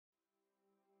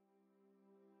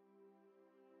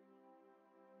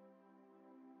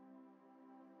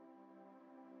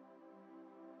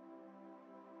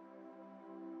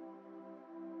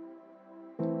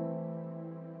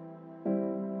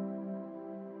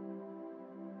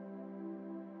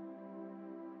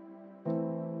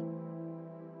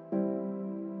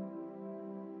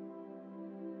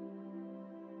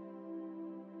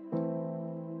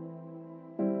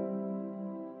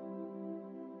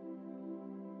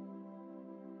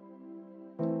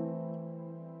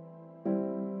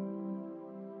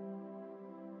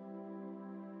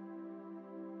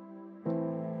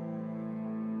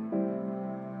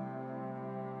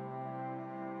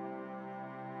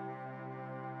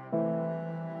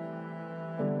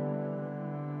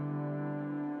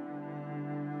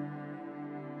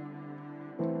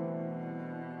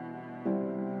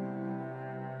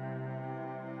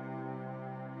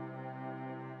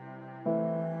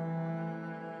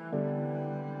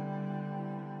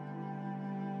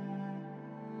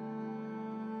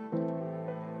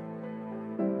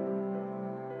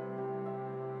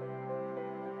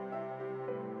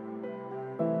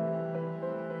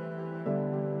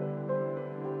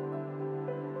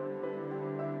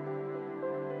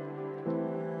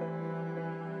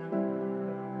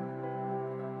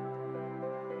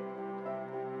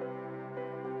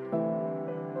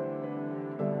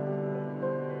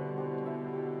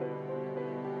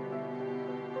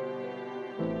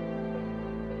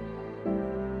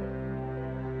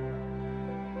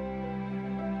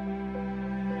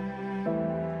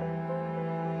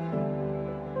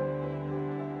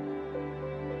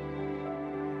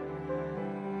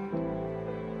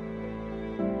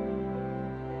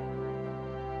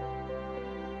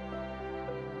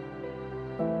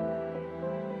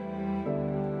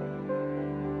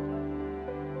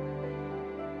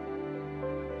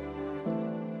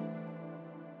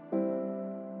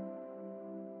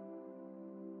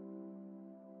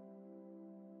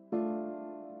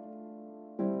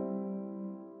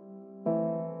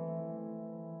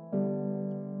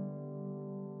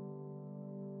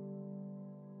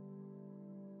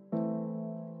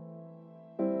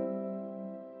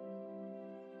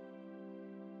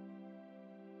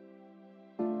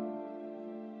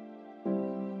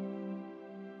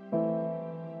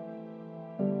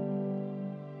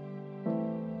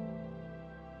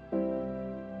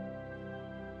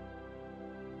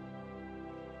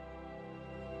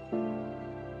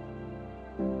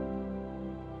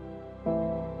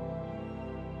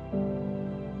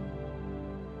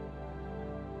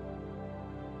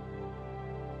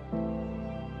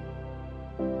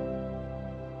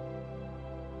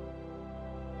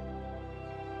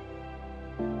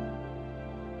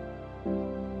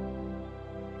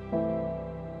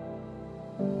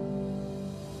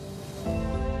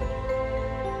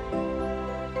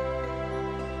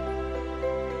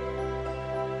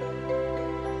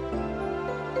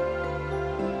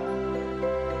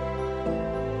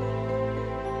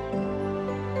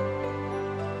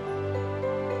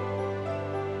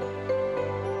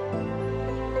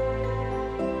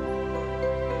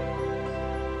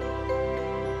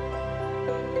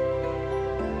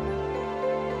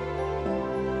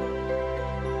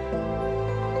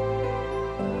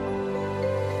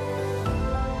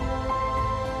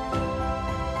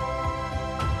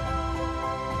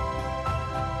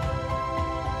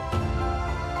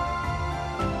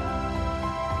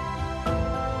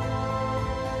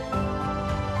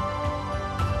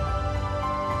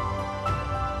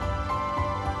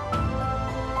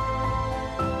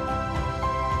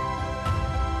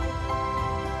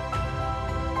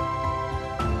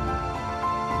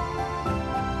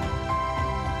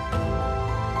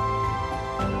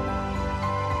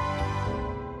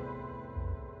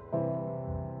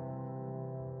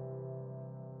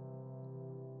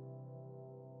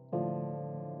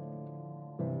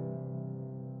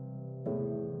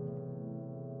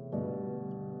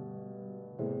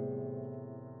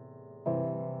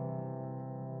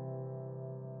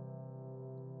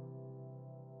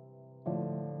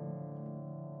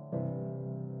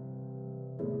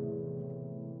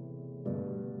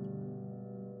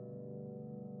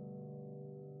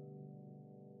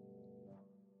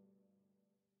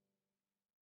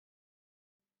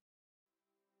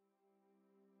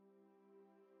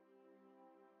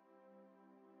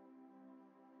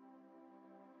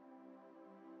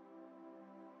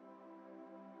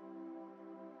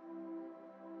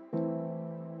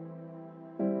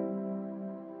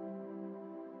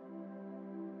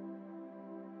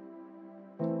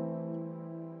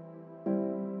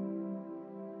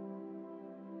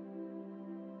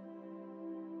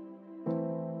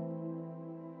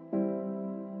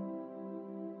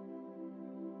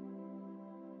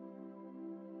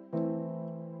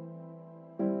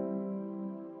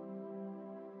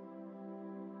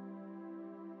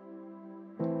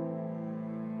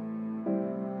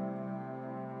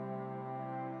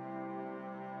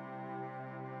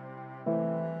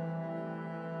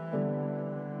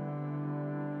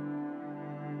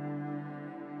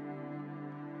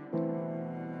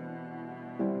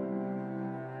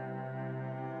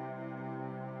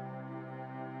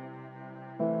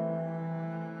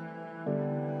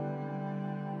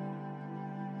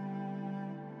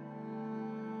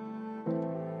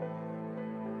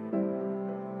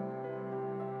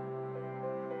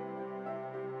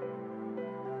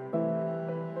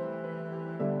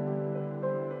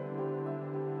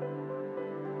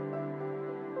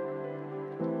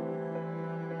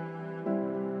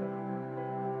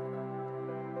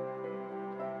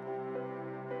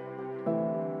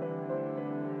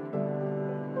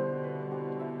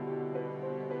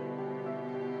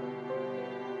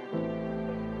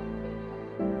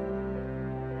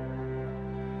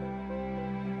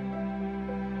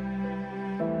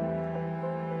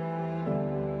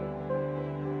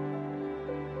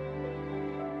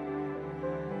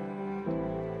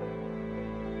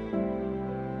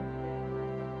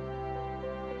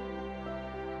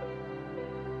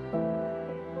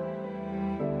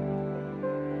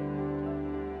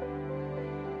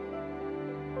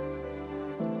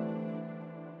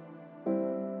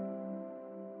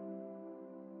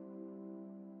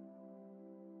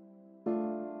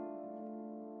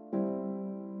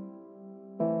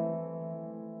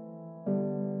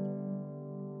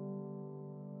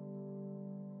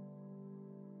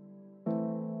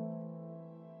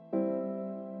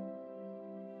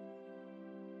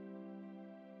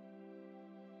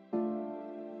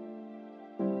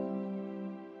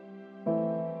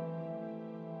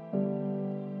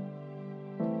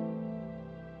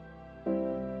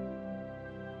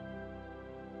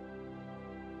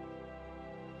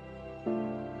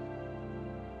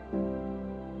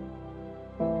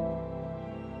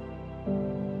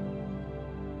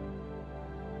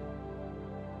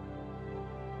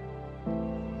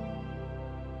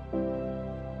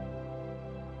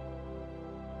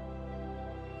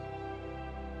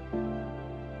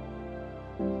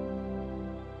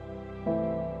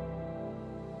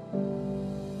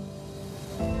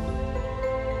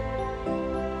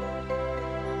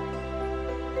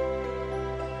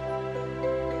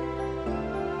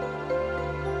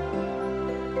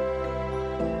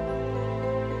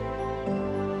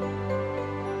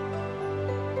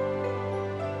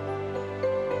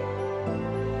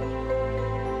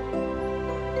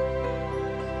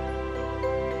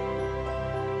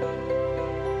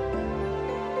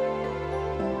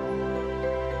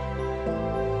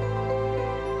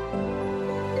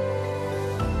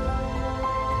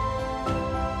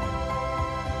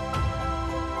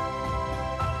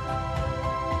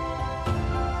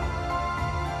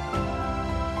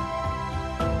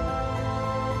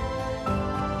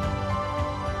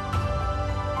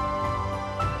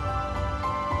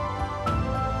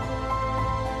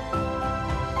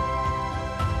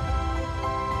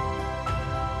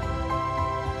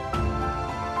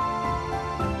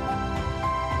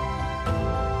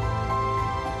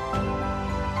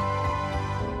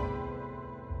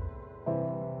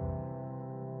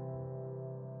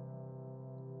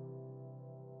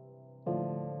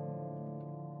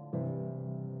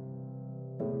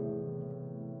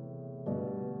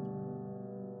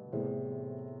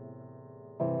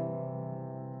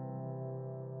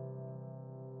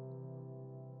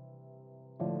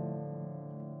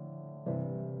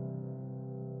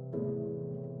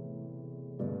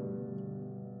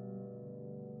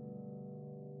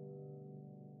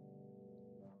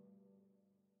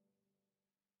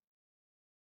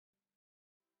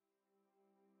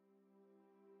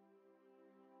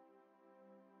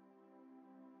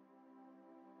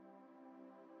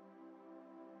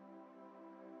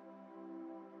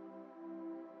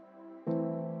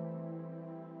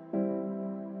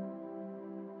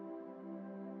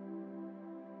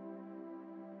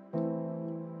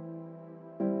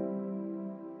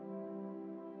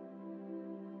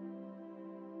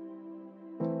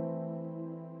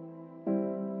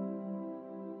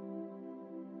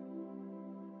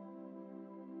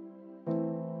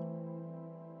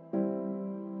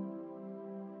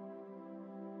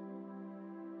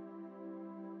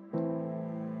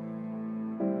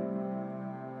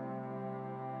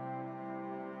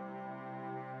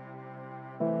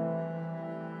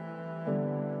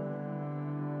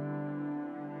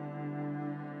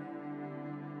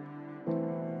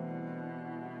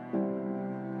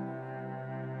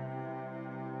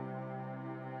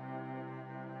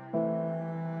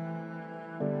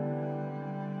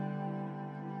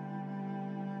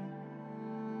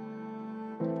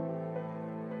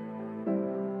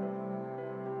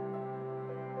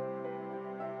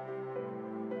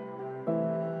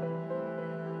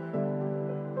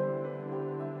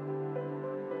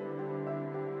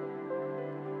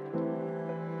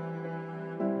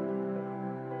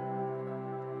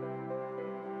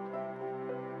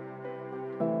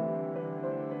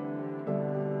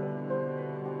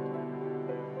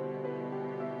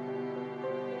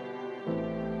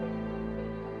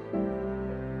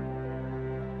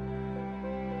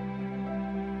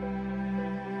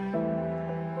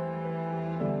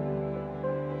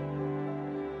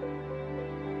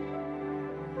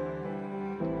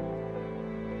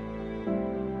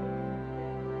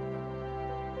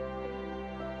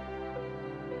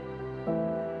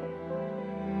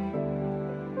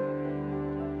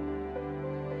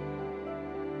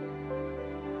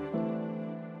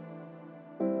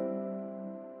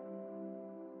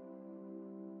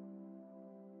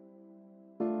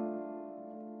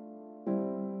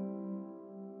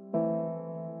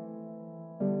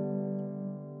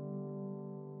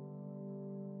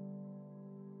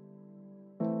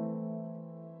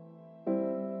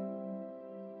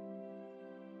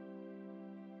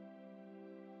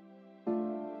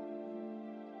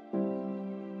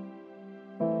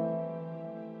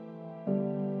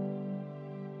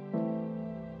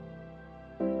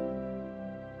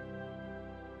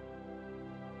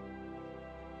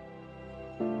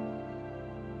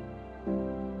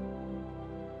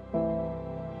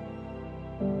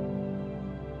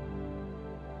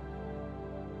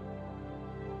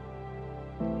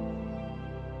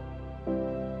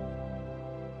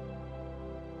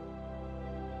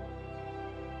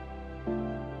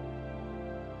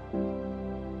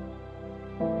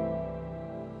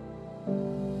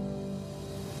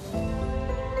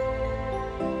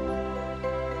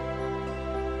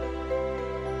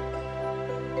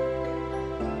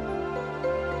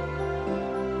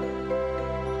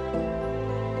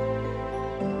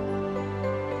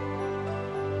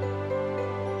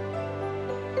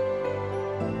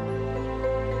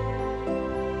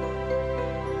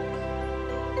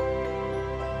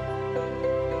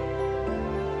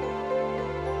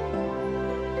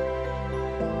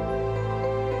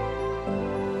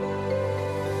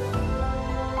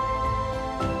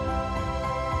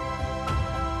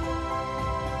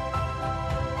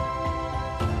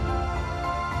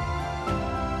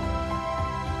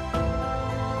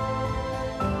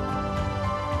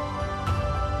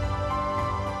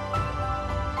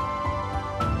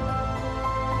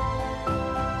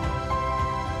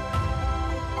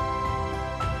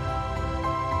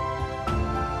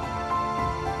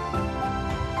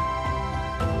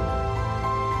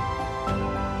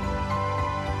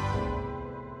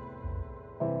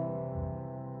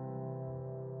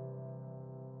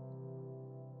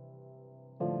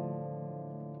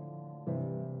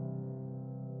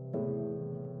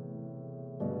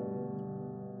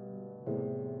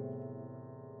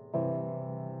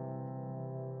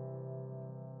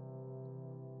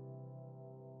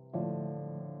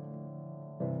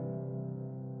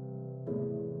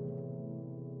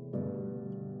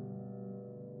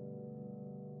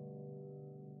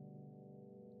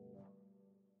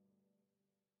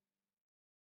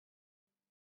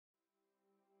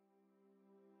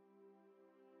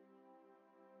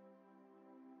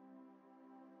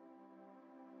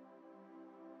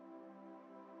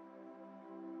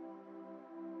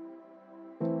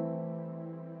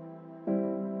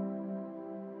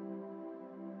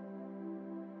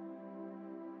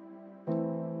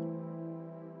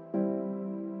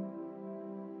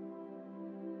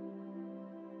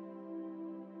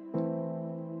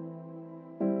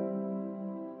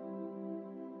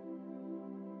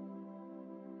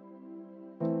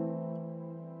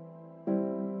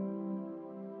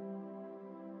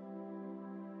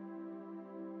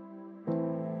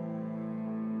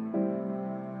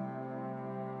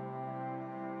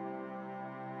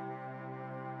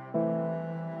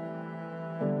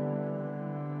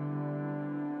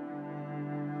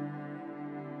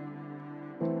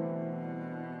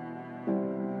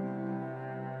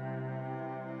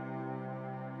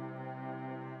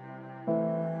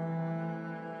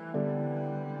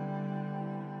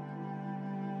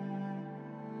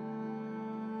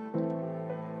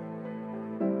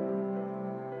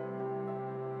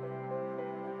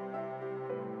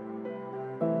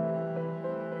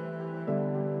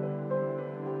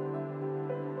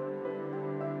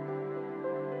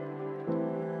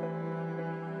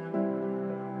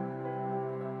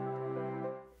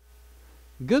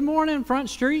Good morning, Front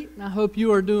Street. I hope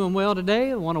you are doing well today.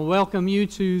 I want to welcome you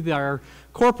to our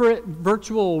corporate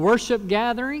virtual worship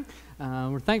gathering.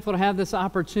 We're thankful to have this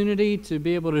opportunity to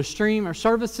be able to stream our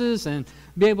services and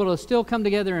be able to still come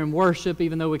together and worship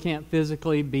even though we can't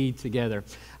physically be together.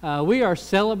 We are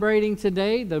celebrating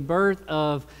today the birth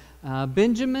of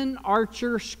Benjamin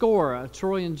Archer Scora.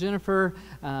 Troy and Jennifer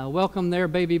welcomed their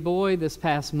baby boy this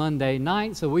past Monday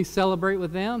night, so we celebrate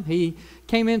with them. He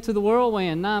came into the world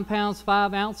weighing 9 pounds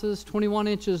 5 ounces, 21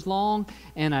 inches long,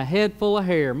 and a head full of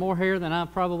hair, more hair than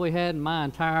I've probably had in my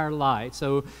entire life.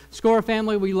 So Scora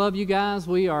family, we love you guys.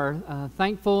 We are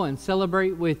thankful and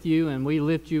celebrate with you, and we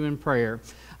lift you in prayer.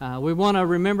 We want to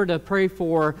remember to pray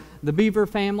for the Beaver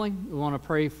family. We want to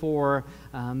pray for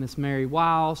Miss Mary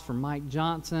Wiles, for Mike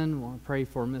Johnson. We want to pray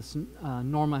for Miss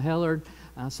Norma Hellard.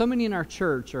 So many in our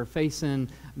church are facing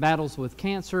battles with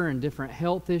cancer and different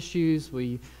health issues.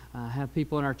 We have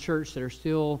people in our church that are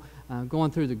still going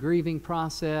through the grieving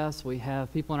process. We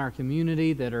have people in our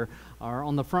community that are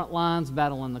on the front lines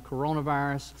battling the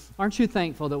coronavirus. Aren't you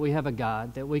thankful that we have a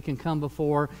God that we can come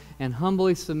before and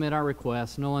humbly submit our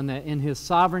requests, knowing that in His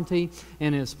sovereignty,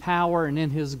 in His power, and in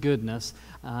His goodness,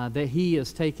 that He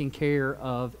is taking care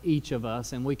of each of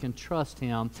us, and we can trust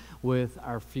Him with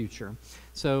our future.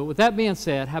 So with that being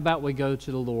said, how about we go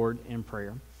to the Lord in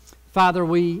prayer? Father,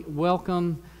 we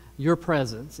welcome Your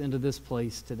presence into this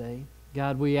place today.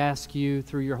 God, we ask You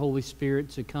through Your Holy Spirit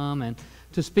to come and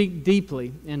to speak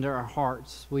deeply into our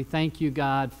hearts. We thank You,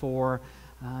 God, for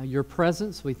Your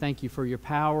presence. We thank You for Your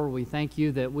power. We thank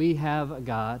You that we have a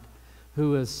God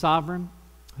who is sovereign,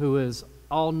 who is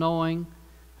all-knowing,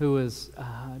 who is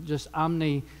just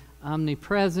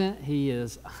omnipresent. He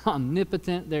is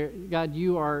omnipotent. God,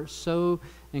 You are so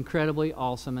incredibly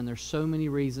awesome, and there's so many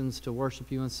reasons to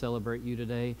worship You and celebrate You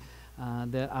today.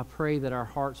 That I pray that our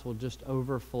hearts will just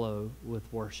overflow with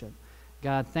worship.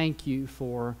 God, thank You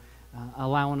for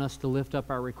allowing us to lift up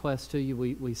our requests to You.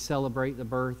 We celebrate the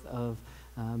birth of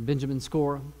Benjamin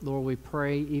Scora. Lord, we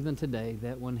pray even today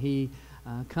that when he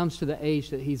comes to the age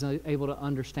that he's able to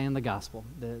understand the gospel,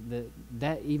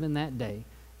 that even that day,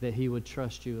 that he would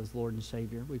trust You as Lord and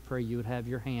Savior. We pray You would have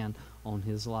Your hand on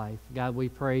his life. God, we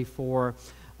pray for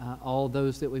all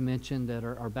those that we mentioned that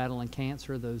are battling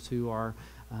cancer, those who are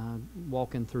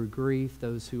walking through grief,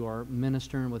 those who are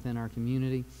ministering within our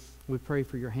community. We pray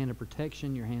for Your hand of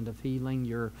protection, Your hand of healing,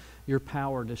 Your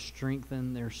power to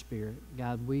strengthen their spirit.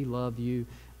 God, we love You,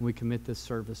 and we commit this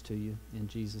service to You. In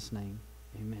Jesus' name,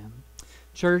 amen.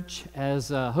 Church, as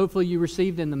hopefully you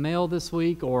received in the mail this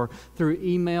week or through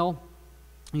email,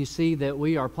 you see that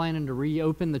we are planning to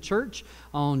reopen the church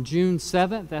on June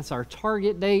 7th. That's our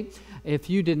target date. If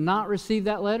you did not receive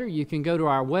that letter, you can go to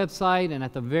our website, and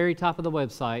at the very top of the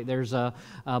website, there's a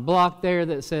block there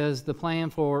that says the plan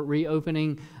for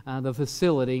reopening the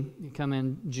facility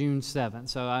coming June 7th.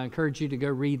 So I encourage you to go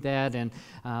read that, and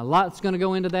lots going to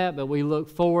go into that, but we look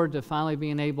forward to finally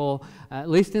being able, at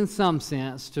least in some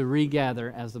sense, to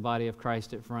regather as the body of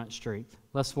Christ at Front Street.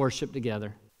 Let's worship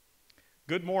together.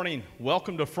 Good morning.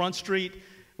 Welcome to Front Street.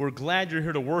 We're glad you're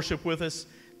here to worship with us.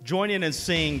 Join in and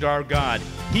sing to our God.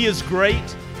 He is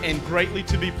great and greatly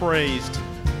to be praised.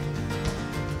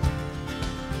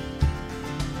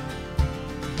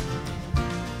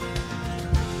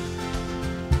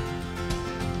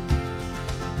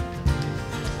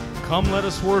 Come, let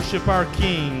us worship our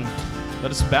King.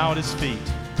 Let us bow at His feet.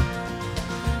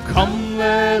 Come,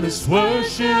 let us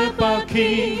worship our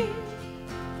King.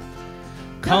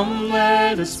 Come,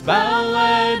 let us bow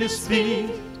at His feet.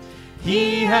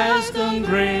 He has done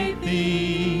great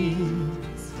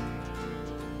things.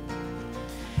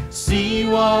 See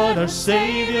what our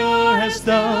Savior has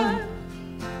done.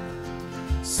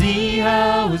 See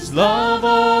how His love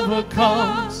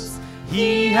overcomes.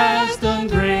 He has done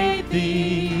great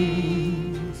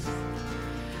things.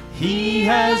 He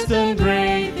has done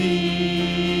great things.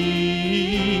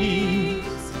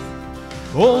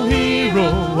 O hero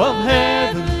of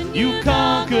heaven, You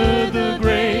conquered the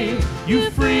grave. You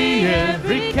free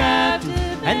every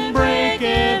captive and break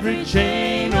every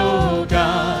chain, oh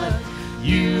God.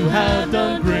 You have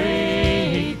done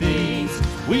great things.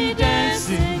 We dance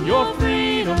in Your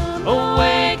freedom,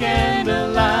 awake and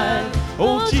alive.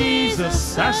 Oh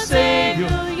Jesus, our Savior,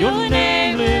 Your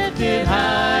name lifted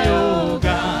high, oh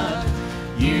God.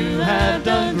 You have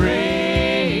done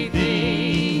great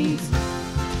things.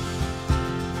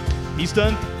 He's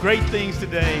done great things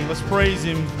today. Let's praise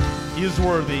Him. He is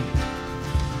worthy.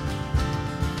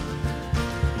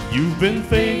 You've been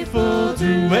faithful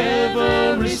through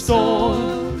every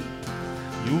storm.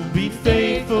 You'll be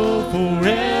faithful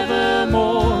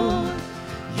forevermore.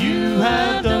 You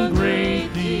have done great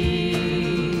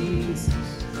things.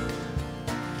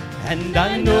 and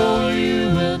I know you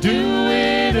will do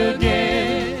it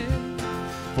again.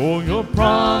 For your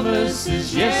promise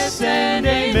is yes and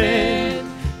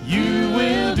amen. You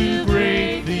will do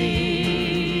great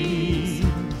things.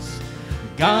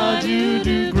 God, you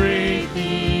do great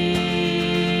things.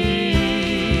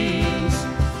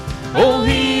 Oh,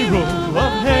 hero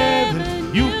of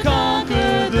heaven, you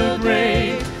conquer the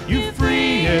grave. You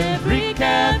free every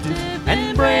captive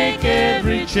and break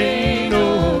every chain.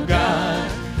 Oh God,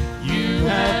 you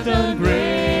have done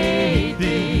great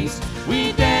things.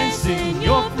 We dance in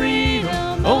your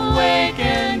freedom, awake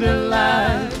and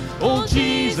alive. Oh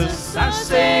Jesus, our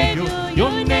Savior,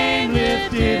 your name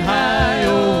lifted high.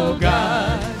 Oh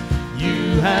God,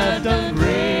 you have done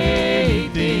great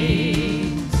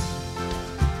things.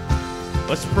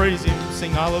 Let's praise him,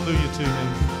 sing hallelujah to him.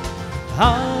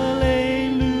 Hallelujah,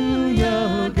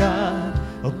 God,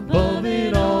 above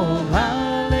it all.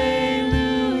 Hallelujah,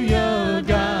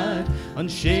 God,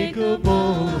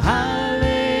 unshakable. Hallelujah,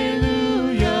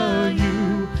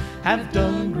 you have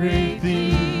done great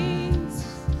things.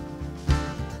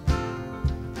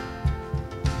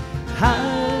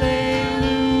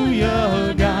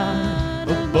 Hallelujah, God,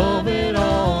 above it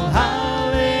all.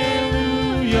 Hallelujah,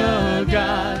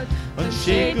 God,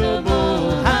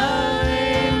 unshakable. Hallelujah,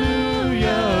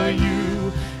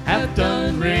 you have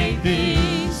done great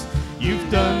things. You've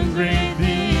done great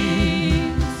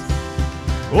things.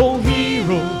 Oh,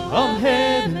 hero of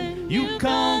heaven, you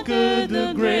conquered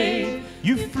the grave.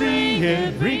 You free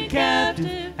every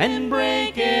captive and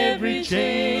break every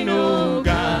chain. Oh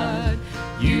God,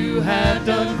 you have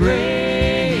done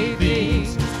great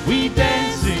things. We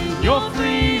dance in your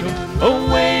freedom,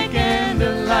 awake and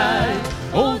alive.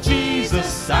 Oh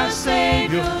Jesus, our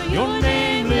Savior, your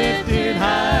name lifted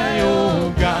high.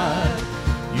 Oh God,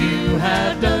 you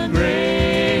have done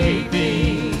great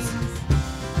things.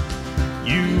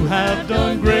 You have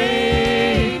done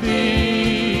great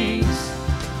things.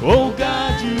 Oh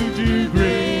God, you do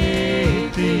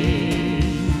great things.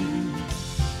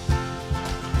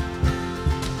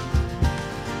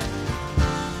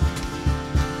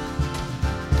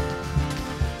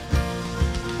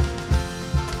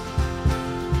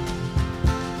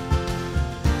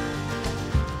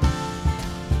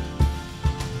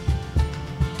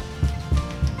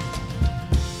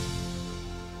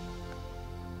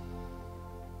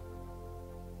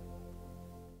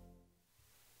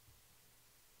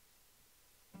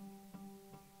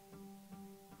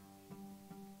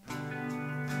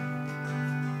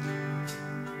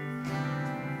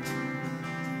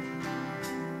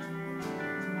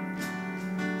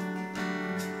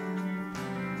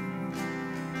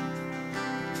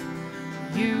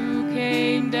 You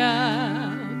came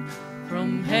down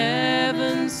from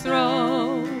heaven's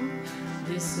throne.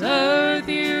 This earth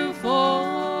you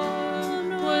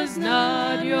formed was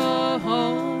not your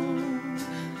home.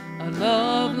 A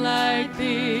love like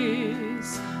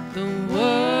this the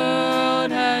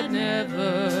world had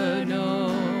never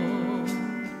known.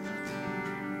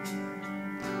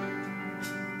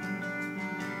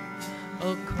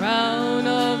 A crown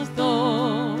of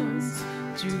thorns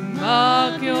to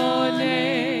mark your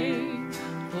name.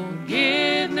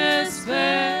 Forgiveness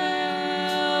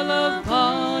fell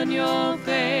upon your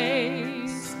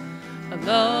face. A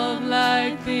love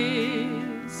like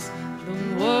this the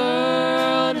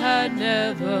world had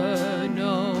never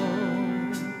known.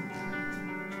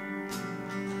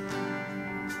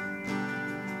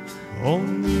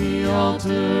 On the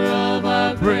altar of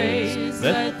our praise,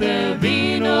 let there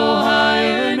be no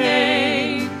higher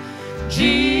name.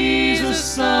 Jesus,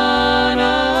 Son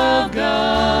of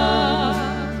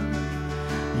God,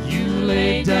 you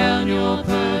laid down your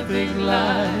perfect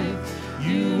life.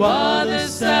 You are the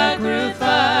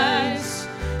sacrifice.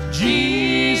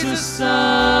 Jesus,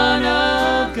 Son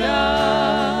of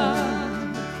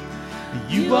God,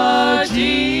 you are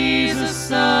Jesus,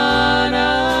 Son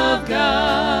of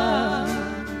God.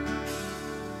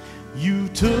 You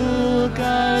took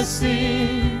our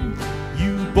sin,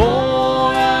 you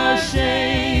bore our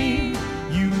shame,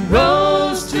 you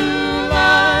rose to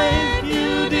life,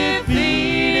 you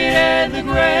defeated the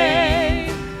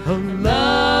grave. A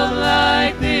love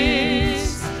like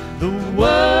this the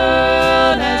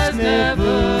world has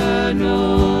never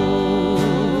known.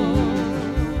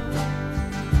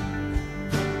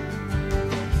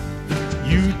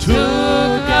 You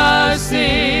took our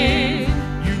sin,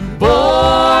 you bore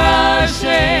our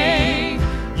shame,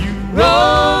 you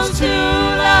rose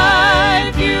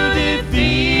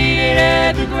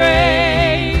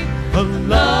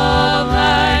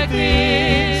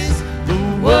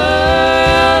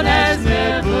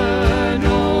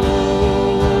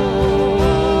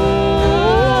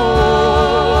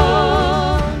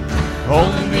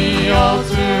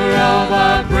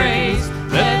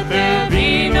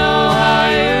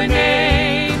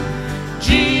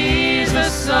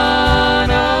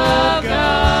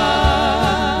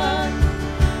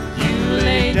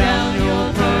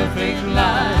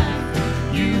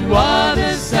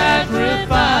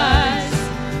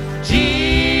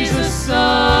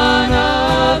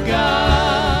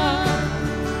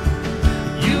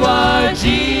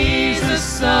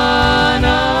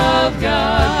of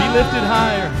God. Be lifted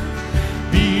higher.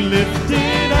 Be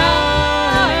lifted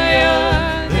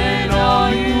higher than all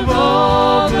you've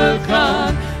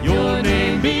overcome. Your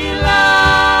name be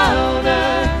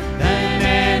louder than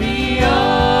any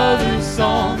other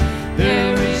song.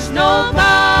 There is no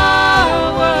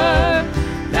power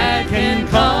that can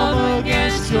come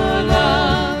against your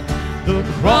love. The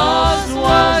cross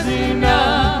was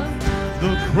enough.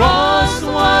 The cross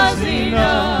was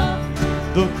enough.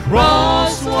 The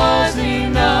cross was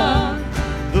enough.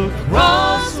 The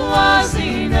cross was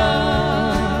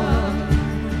enough.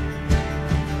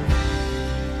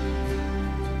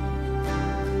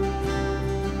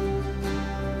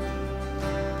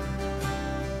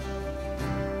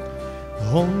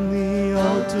 On the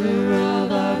altar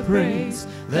of our praise,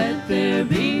 let there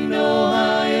be no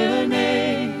higher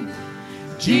name.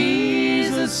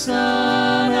 Jesus,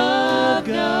 Son of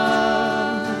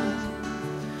God.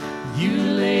 You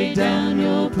laid down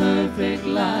your perfect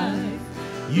life.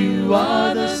 You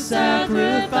are the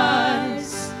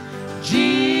sacrifice.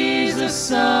 Jesus,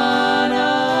 Son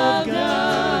of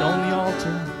God. On the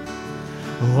altar.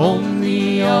 On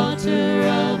the altar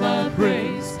of our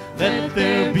praise, let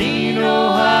there be no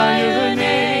higher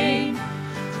name.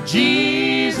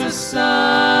 Jesus,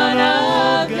 Son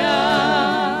of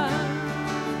God.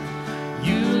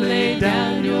 You laid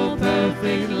down your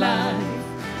perfect life.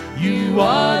 You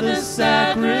are the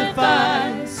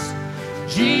sacrifice.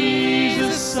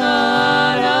 Jesus,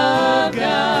 Son of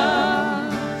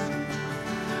God.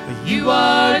 You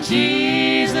are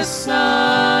Jesus,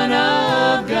 Son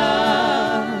of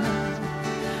God.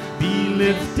 Be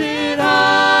lifted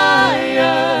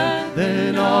higher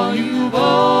than all you've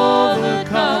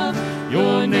overcome.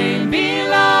 Your name be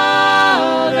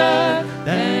louder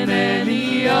than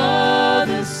any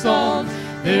other song.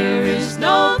 There is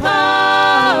no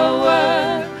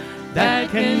power that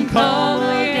can come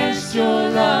against your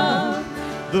love.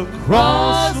 The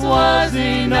cross was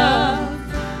enough.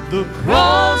 The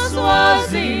cross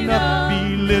was enough.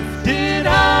 Be lifted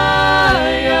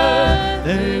higher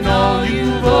than all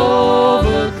you've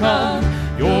overcome.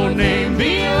 Your name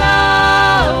be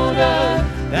louder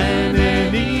than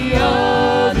any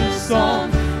other song.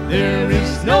 There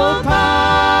is no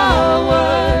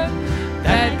power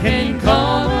that can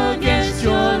come against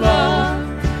your love.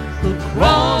 The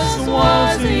cross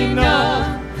was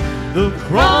enough. The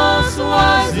cross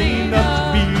was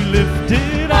enough. Be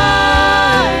lifted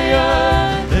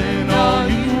higher than all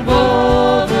you've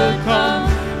overcome.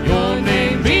 Your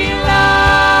name be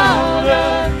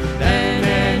louder than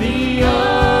any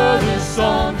other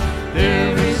song.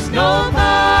 There is no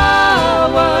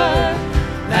power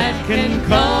that can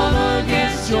come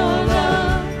against your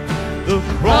love. The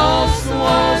cross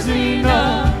was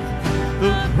enough.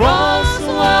 The cross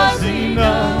was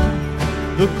enough.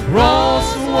 The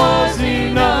cross was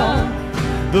enough.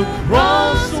 The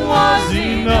cross was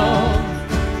enough.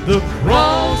 The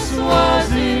cross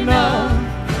was enough.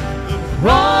 The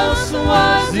cross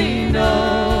was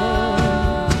enough.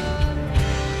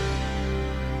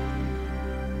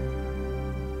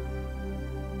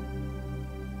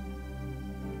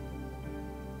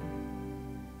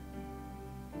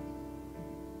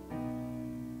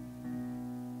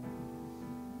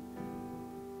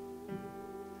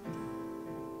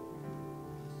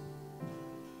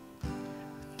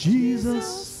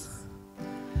 Jesus,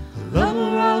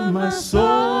 lover of my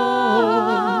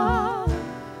soul.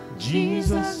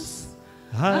 Jesus,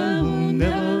 I will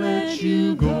never let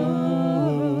you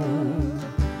go.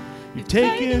 You've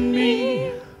taken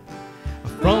me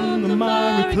from the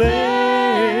miry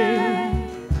clay,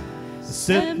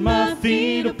 set my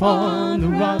feet upon the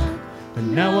rock,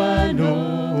 and now I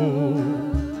know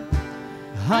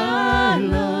I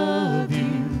love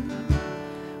you.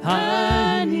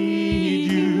 I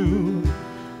need you.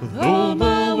 Though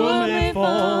the world may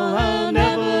fall, I'll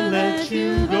never let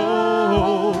you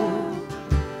go.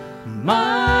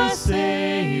 My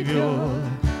Savior,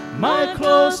 my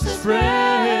closest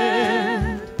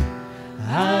friend,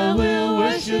 I will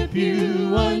worship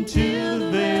you until the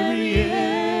very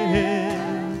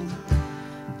end.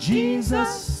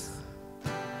 Jesus,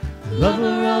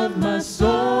 lover of my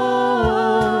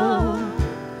soul.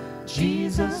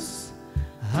 Jesus,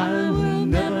 I will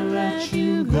never let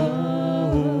you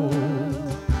go.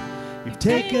 You've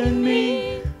taken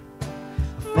me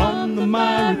from the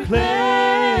miry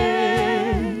clay,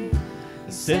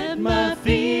 set my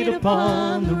feet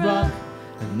upon the rock,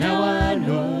 and now I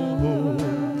know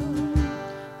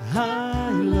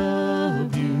I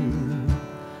love you.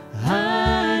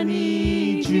 I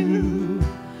need you.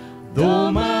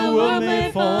 Though my world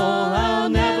may fall, I'll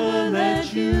never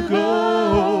let you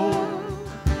go.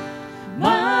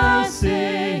 My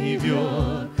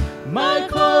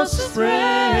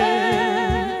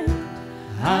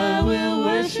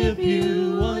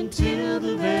you until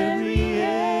the very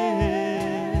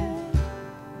end.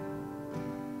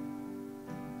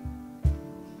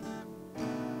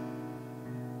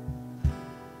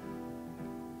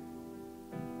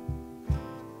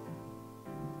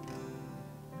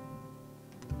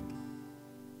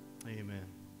 Amen.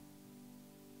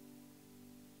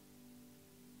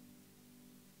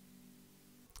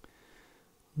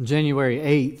 January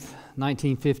 8th,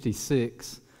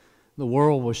 1956, the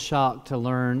world was shocked to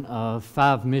learn of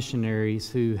 5 missionaries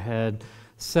who had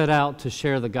set out to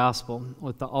share the gospel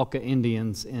with the Auca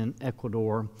Indians in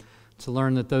Ecuador, to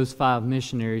learn that those 5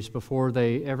 missionaries, before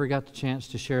they ever got the chance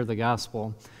to share the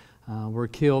gospel, were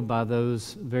killed by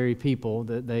those very people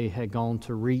that they had gone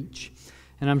to reach.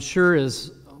 And I'm sure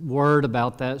as word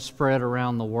about that spread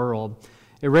around the world,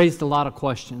 it raised a lot of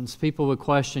questions. People would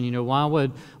question, why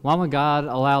would God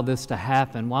allow this to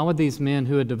happen? Why would these men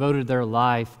who had devoted their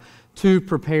life to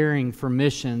preparing for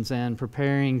missions and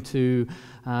preparing to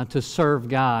serve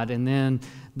God, and then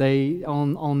they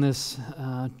on this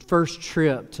first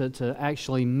trip to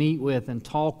actually meet with and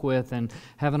talk with and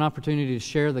have an opportunity to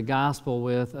share the gospel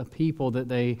with a people that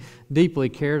they deeply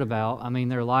cared about,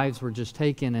 their lives were just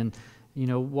taken, and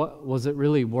what was it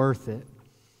really worth it?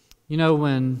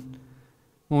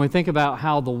 When we think about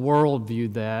how the world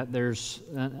viewed that, there's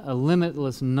a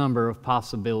limitless number of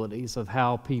possibilities of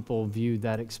how people viewed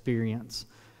that experience.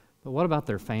 But what about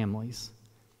their families?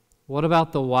 What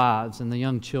about the wives and the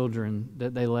young children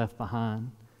that they left behind?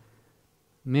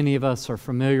 Many of us are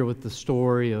familiar with the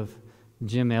story of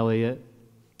Jim Elliott,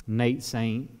 Nate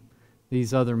Saint,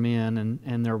 these other men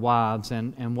and their wives,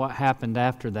 and what happened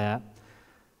after that.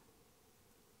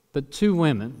 But 2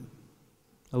 women,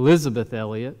 Elizabeth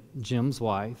Elliott, Jim's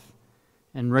wife,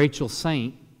 and Rachel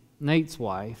Saint, Nate's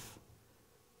wife,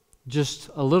 just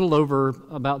a little over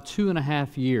about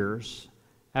 2.5 years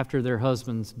after their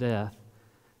husband's death,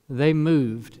 they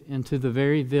moved into the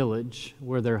very village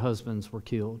where their husbands were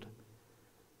killed.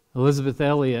 Elizabeth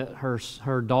Elliott,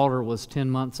 her daughter was 10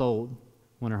 months old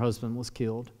when her husband was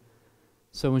killed.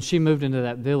 So when she moved into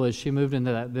that village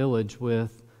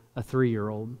with a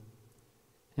 3-year-old.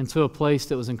 Into a place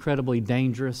that was incredibly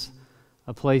dangerous,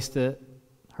 a place that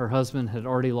her husband had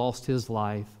already lost his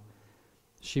life.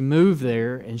 She moved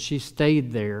there and she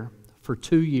stayed there for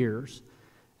 2 years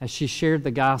as she shared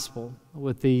the gospel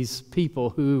with these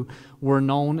people who were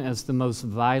known as the most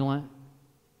violent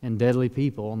and deadly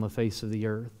people on the face of the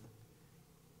earth.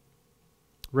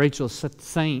 Rachel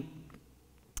Saint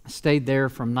stayed there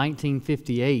from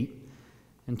 1958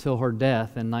 until her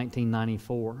death in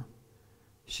 1994.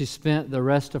 She spent the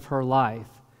rest of her life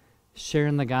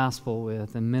sharing the gospel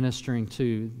with and ministering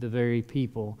to the very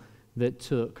people that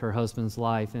took her husband's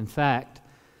life. In fact,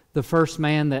 the first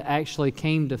man that actually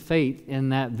came to faith in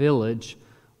that village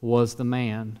was the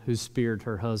man who speared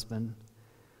her husband.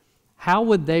 How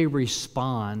would they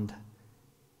respond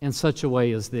in such a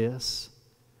way as this?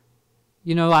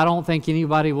 I don't think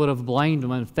anybody would have blamed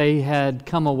them if they had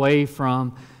come away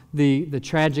from the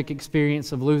tragic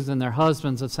experience of losing their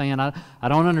husbands, of saying, I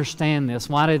don't understand this.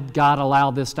 Why did God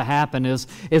allow this to happen? Is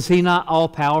He not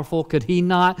all-powerful? Could He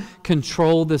not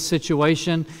control this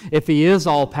situation? If He is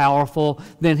all-powerful,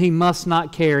 then He must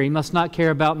not care. He must not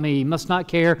care about me. He must not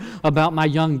care about my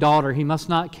young daughter. He must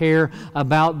not care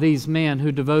about these men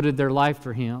who devoted their life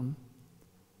for Him.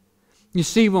 You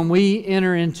see, when we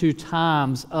enter into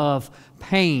times of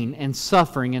pain and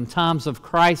suffering and times of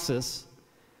crisis,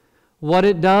 what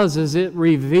it does is it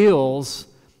reveals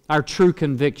our true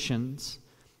convictions.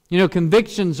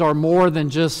 Convictions are more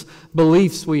than just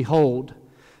beliefs we hold.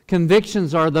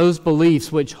 Convictions are those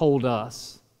beliefs which hold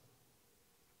us.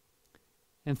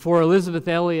 And for Elizabeth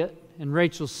Elliott and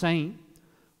Rachel Saint,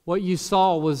 what you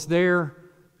saw was their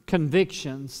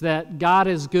convictions that God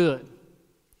is good,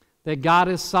 that God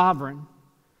is sovereign,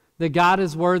 that God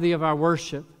is worthy of our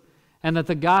worship, and that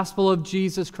the gospel of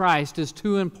Jesus Christ is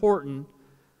too important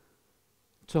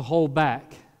to hold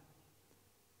back,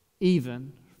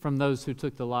 even from those who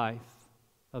took the life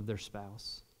of their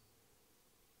spouse.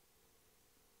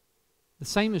 The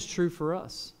same is true for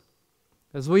us.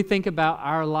 As we think about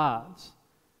our lives,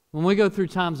 when we go through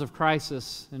times of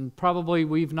crisis, and probably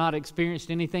we've not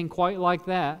experienced anything quite like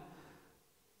that,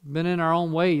 but in our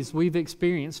own ways, we've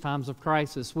experienced times of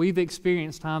crisis. We've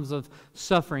experienced times of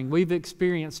suffering. We've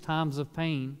experienced times of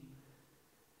pain.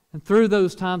 And through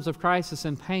those times of crisis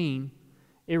and pain,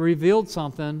 it revealed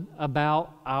something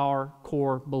about our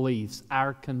core beliefs,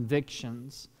 our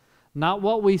convictions. Not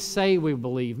what we say we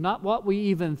believe, not what we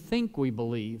even think we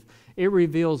believe. It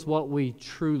reveals what we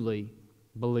truly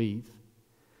believe.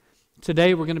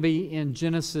 Today we're going to be in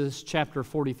Genesis chapter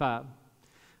 45.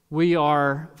 we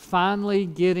are finally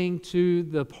getting to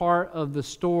the part of the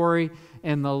story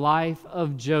in the life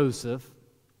of Joseph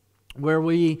where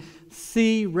we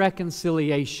see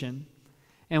reconciliation.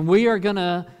 And we're going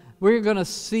to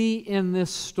see in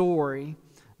this story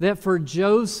that for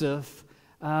Joseph,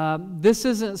 this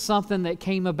isn't something that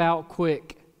came about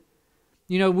quick.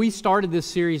 You know, we started this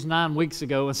series 9 weeks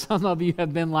ago, and some of you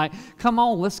have been like, come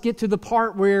on, let's get to the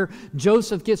part where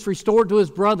Joseph gets restored to his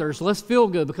brothers. Let's feel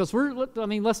good, because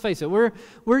let's face it,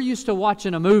 we're used to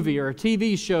watching a movie or a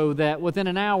TV show that within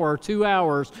an hour or 2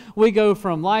 hours, we go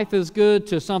from life is good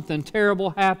to something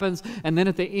terrible happens, and then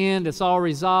at the end, it's all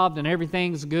resolved and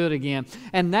everything's good again.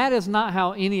 And that is not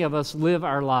how any of us live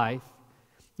our life.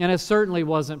 And it certainly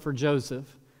wasn't for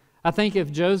Joseph. I think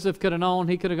if Joseph could have known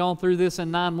he could have gone through this in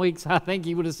 9 weeks, I think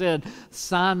he would have said,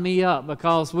 sign me up,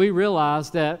 because we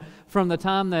realized that from the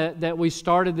time that we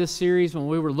started this series, when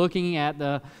we were looking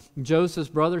at Joseph's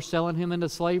brothers selling him into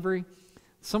slavery,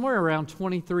 somewhere around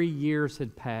 23 years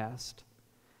had passed.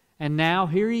 And now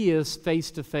here he is face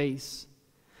to face.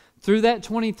 Through that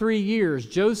 23 years,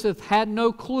 Joseph had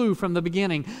no clue from the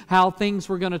beginning how things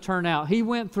were going to turn out. He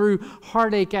went through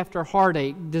heartache after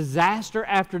heartache, disaster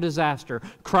after disaster,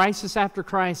 crisis after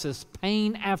crisis,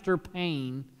 pain after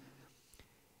pain.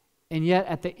 And yet,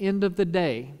 at the end of the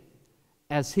day,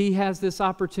 as he has this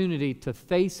opportunity to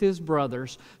face his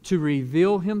brothers, to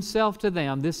reveal himself to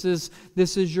them, this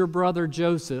is your brother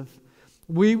Joseph,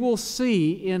 we will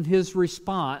see in his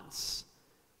response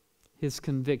his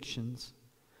convictions.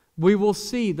 We will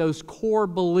see those core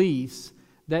beliefs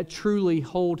that truly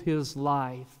hold his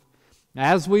life.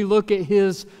 As we look at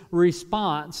his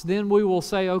response, then we will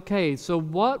say, okay, so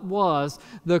what was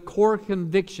the core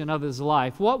conviction of his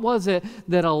life? What was it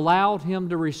that allowed him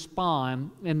to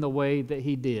respond in the way that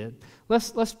he did?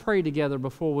 Let's pray together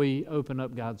before we open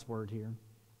up God's Word here.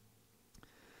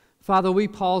 Father, we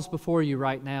pause before you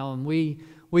right now, and we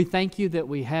thank you that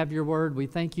we have your word. We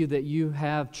thank you that you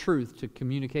have truth to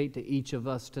communicate to each of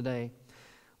us today.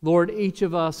 Lord, each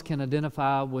of us can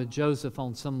identify with Joseph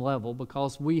on some level,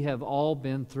 because we have all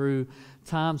been through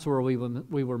times where we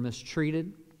were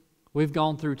mistreated. We've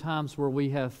gone through times where we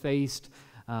have faced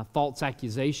false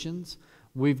accusations.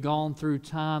 We've gone through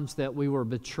times that we were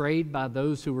betrayed by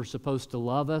those who were supposed to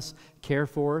love us, care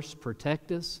for us,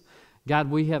 protect us.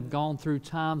 God, we have gone through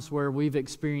times where we've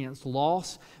experienced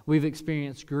loss, we've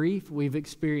experienced grief, we've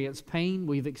experienced pain,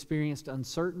 we've experienced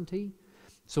uncertainty.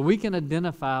 So we can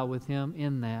identify with him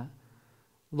in that.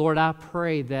 Lord, I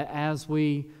pray that as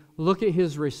we look at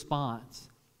his response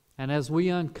and as we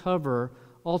uncover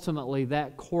ultimately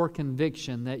that core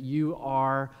conviction that you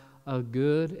are a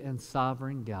good and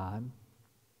sovereign God,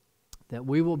 that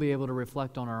we will be able to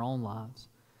reflect on our own lives,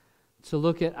 to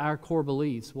look at our core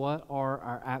beliefs. What are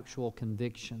our actual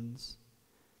convictions?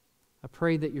 I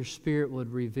pray that your Spirit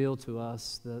would reveal to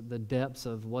us the depths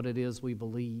of what it is we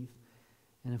believe.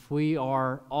 And if we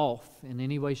are off in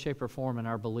any way, shape, or form in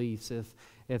our beliefs,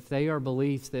 if they are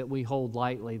beliefs that we hold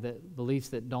lightly, that beliefs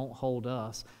that don't hold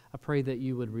us, I pray that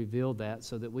you would reveal that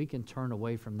so that we can turn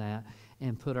away from that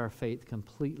and put our faith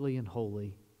completely and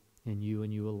wholly in you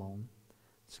and you alone.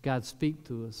 So God, speak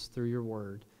to us through your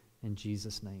word. In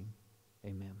Jesus' name.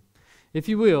 Amen. If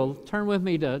you will, turn with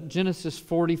me to Genesis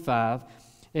 45,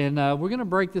 and we're going to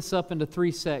break this up into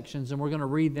 3 sections, and we're going to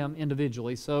read them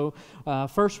individually. So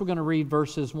first we're going to read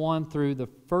verses 1 through the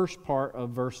first part of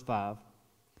verse 5.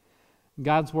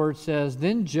 God's word says,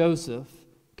 "Then Joseph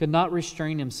could not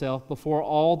restrain himself before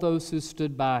all those who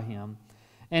stood by him,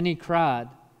 and he cried,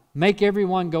 'Make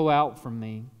everyone go out from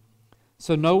me.'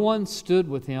 So no one stood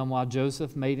with him while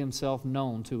Joseph made himself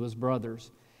known to his brothers.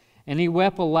 And he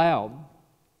wept aloud,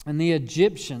 and the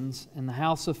Egyptians in the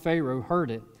house of Pharaoh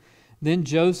heard it. Then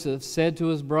Joseph said to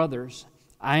his brothers,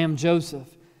 'I am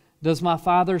Joseph. Does my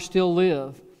father still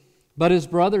live?' But his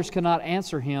brothers could not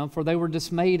answer him, for they were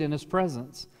dismayed in his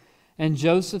presence. And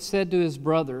Joseph said to his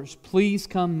brothers, 'Please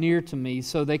come near to me.'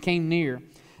 So they came near.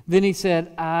 Then he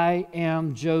said, 'I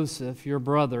am Joseph, your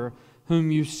brother,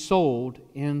 whom you sold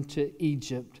into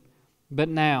Egypt. But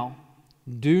now,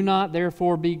 do not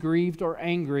therefore be grieved or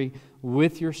angry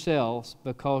with yourselves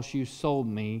because you sold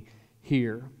me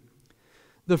here.'"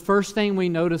 The first thing we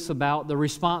notice about the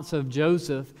response of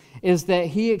Joseph is that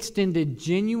he extended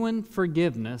genuine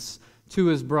forgiveness to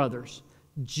his brothers.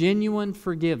 Genuine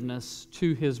forgiveness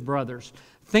to his brothers.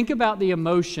 Think about the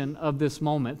emotion of this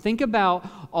moment. Think about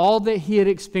all that he had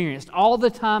experienced, all the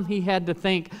time he had to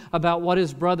think about what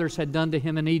his brothers had done to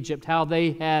him in Egypt, how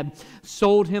they had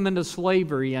sold him into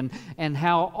slavery, and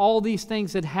how all these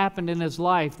things had happened in his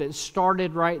life that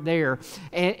started right there.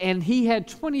 And he had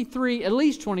 23, at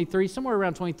least 23, somewhere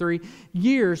around 23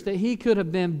 years that he could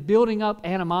have been building up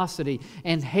animosity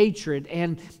and hatred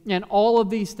and all of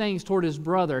these things toward his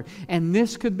brother. And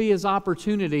this could be his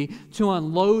opportunity to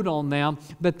unload on them.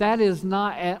 But that is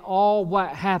not at all what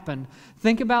happened.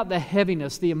 Think about the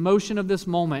heaviness, the emotion of this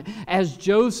moment as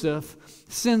Joseph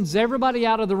sends everybody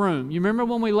out of the room. You remember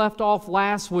when we left off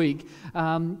last week,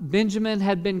 Benjamin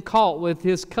had been caught with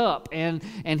his cup, and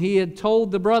he had told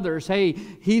the brothers, hey,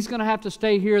 he's going to have to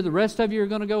stay here. The rest of you are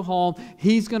going to go home.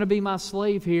 He's going to be my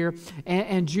slave here.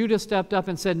 And Judah stepped up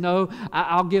and said, no,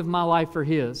 I'll give my life for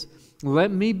his.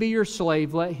 Let me be your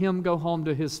slave. Let him go home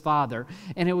to his father.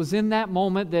 And it was in that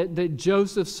moment that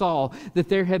Joseph saw that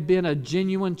there had been a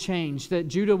genuine change, that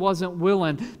Judah wasn't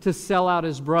willing to sell out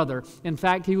his brother. In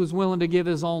fact, he was willing to give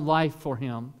his own life for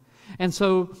him. And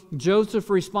so Joseph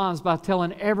responds by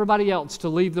telling everybody else to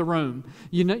leave the room.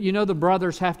 You know the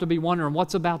brothers have to be wondering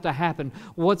what's about to happen.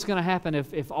 What's going to happen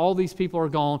if all these people are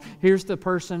gone? Here's the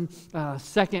person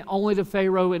second only to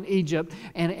Pharaoh in Egypt,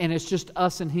 and it's just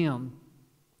us and him.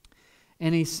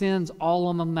 And he sends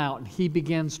all of them out, and he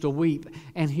begins to weep,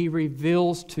 and he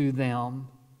reveals to them,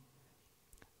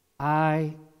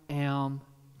 I am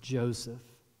Joseph.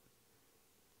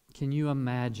 Can you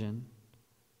imagine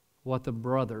what the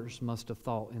brothers must have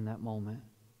thought in that moment?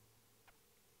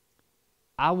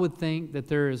 I would think that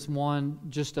there is one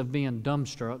just of being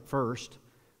dumbstruck first.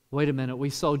 Wait a minute, we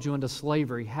sold you into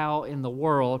slavery. How in the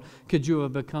world could you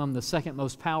have become the second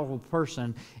most powerful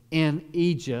person in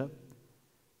Egypt?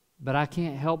 But I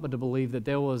can't help but to believe that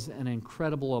there was an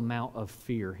incredible amount of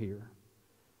fear here,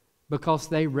 because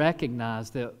they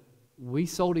recognized that we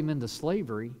sold him into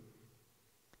slavery.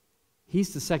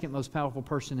 He's the second most powerful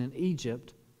person in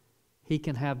Egypt. He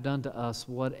can have done to us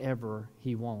whatever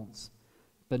he wants.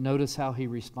 But notice how he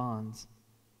responds.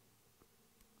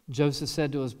 Joseph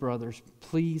said to his brothers,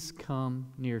 please come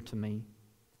near to me.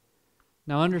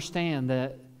 Now understand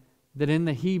that in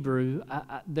the Hebrew,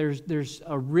 there's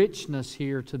a richness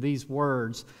here to these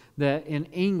words that in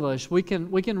English, we can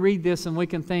read this and we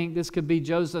can think this could be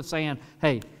Joseph saying,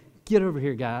 hey, get over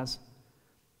here, guys.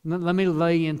 Let me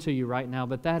lay into you right now.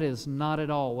 But that is not at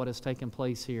all what has taken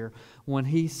place here. When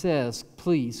he says,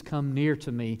 please come near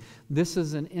to me, this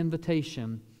is an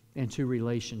invitation into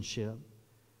relationship.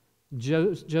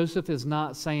 Joseph is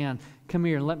not saying, come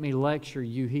here and let me lecture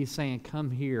you. He's saying,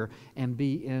 come here and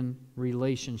be in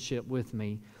relationship with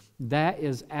me. That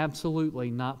is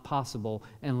absolutely not possible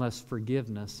unless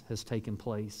forgiveness has taken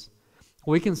place.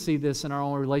 We can see this in our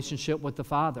own relationship with the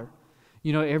Father.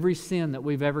 You know, every sin that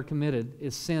we've ever committed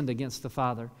is sinned against the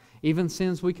Father. Even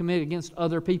sins we commit against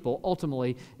other people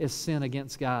ultimately is sin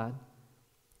against God.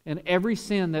 And every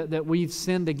sin that we've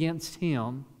sinned against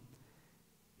Him,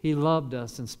 He loved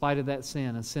us in spite of that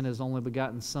sin and sent His only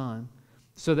begotten Son,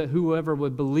 so that whoever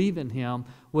would believe in Him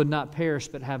would not perish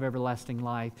but have everlasting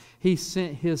life. He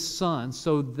sent His Son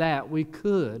so that we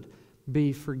could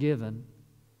be forgiven.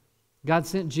 God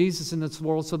sent Jesus in this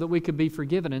world so that we could be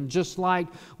forgiven. And just like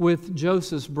with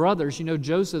Joseph's brothers, you know,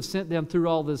 Joseph sent them through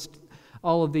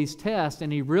all of these tests,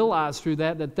 and he realized through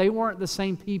that they weren't the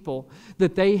same people,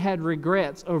 that they had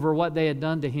regrets over what they had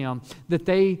done to him, that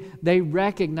they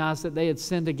recognized that they had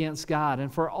sinned against God.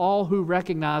 And for all who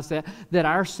recognize that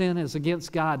our sin is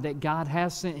against God, that God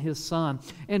has sent His Son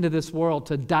into this world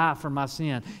to die for my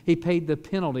sin. He paid the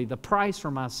penalty, the price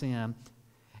for my sin.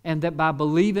 And that by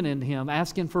believing in Him,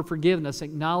 asking for forgiveness,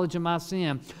 acknowledging my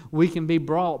sin, we can be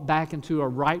brought back into a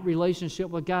right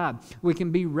relationship with God. We can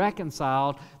be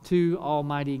reconciled to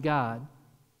Almighty God.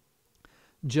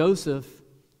 Joseph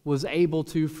was able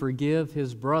to forgive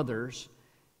his brothers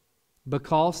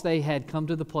because they had come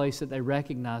to the place that they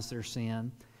recognized their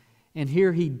sin. And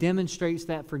here he demonstrates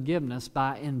that forgiveness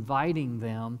by inviting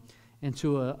them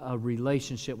into a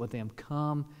relationship with them.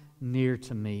 Come near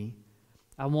to me.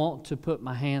 I want to put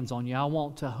my hands on you. I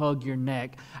want to hug your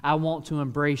neck. I want to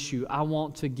embrace you. I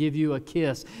want to give you a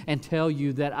kiss and tell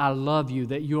you that I love you,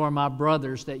 that you are my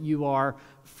brothers, that you are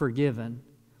forgiven.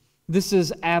 This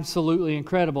is absolutely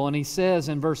incredible. And he says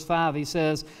in verse 5, he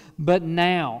says, but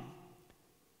now,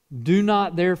 do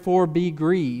not therefore be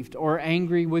grieved or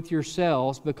angry with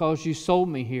yourselves because you sold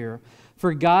me here.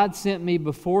 For God sent me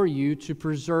before you to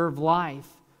preserve life.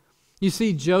 You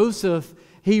see, Joseph,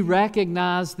 he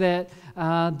recognized that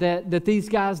these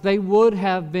guys, they would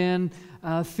have been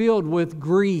filled with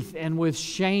grief and with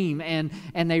shame, and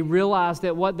they realized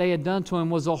that what they had done to him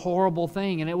was a horrible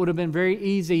thing. And it would have been very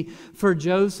easy for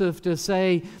Joseph to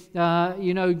say,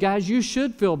 guys, you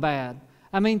should feel bad.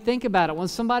 I mean, think about it. When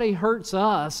somebody hurts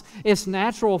us, it's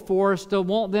natural for us to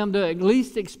want them to at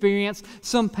least experience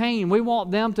some pain. We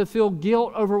want them to feel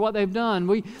guilt over what they've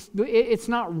done. It's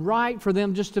not right for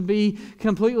them just to be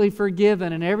completely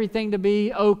forgiven and everything to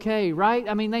be okay, right?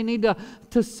 I mean, they need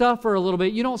to suffer a little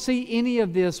bit. You don't see any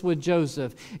of this with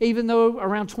Joseph. Even though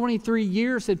around 23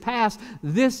 years had passed,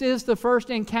 this is the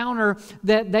first encounter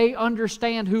that they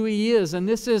understand who he is. And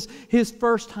this is his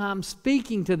first time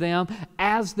speaking to them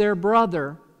as their brother.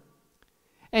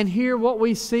 And here what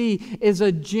we see is a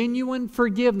genuine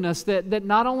forgiveness that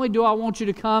not only do I want you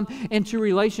to come into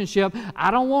relationship,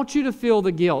 I don't want you to feel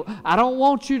the guilt. I don't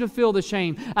want you to feel the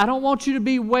shame. I don't want you to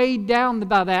be weighed down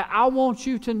by that. I want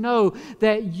you to know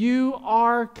that you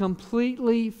are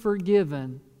completely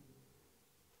forgiven.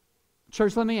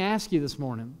 Church, let me ask you this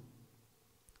morning.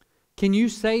 Can you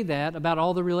say that about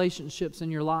all the relationships in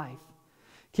your life?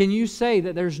 Can you say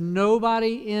that there's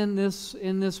nobody in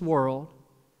this world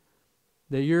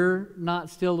that you're not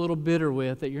still a little bitter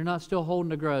with, that you're not still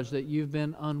holding a grudge, that you've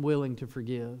been unwilling to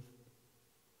forgive?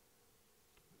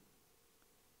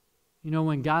 You know,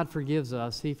 when God forgives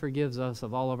us, He forgives us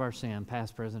of all of our sin,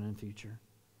 past, present, and future.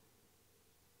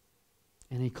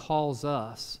 And He calls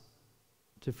us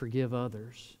to forgive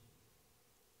others.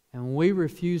 And when we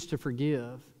refuse to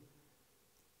forgive,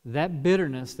 that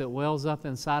bitterness that wells up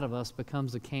inside of us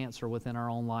becomes a cancer within our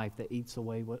own life that eats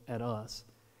away at us.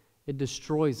 It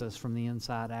destroys us from the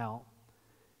inside out.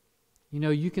 You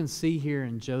know, you can see here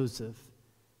in Joseph,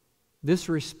 this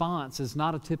response is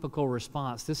not a typical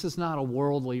response. This is not a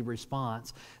worldly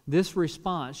response. This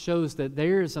response shows that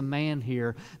there is a man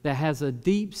here that has a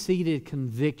deep-seated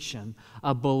conviction,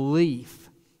 a belief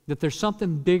that there's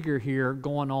something bigger here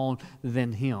going on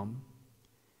than him.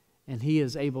 And he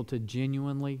is able to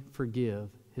genuinely forgive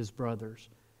his brothers.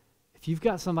 If you've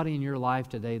got somebody in your life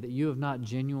today that you have not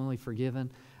genuinely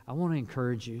forgiven, I want to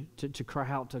encourage you to cry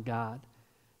out to God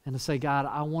and to say, God,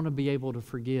 I want to be able to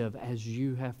forgive as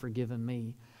you have forgiven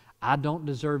me. I don't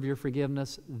deserve your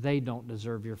forgiveness. They don't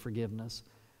deserve your forgiveness.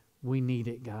 We need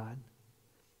it, God.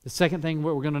 The second thing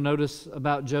we're going to notice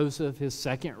about Joseph, his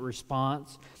second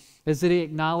response, is that he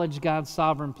acknowledged God's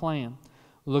sovereign plan.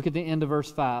 Look at the end of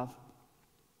verse 5.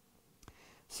 It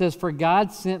says, "For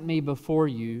God sent me before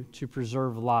you to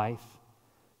preserve life.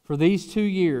 For these 2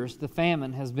 years the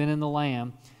famine has been in the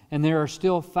land, and there are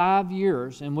still 5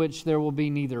 years in which there will be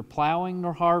neither plowing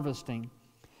nor harvesting.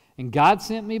 And God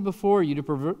sent me before you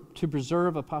to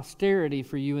preserve a posterity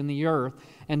for you in the earth,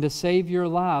 and to save your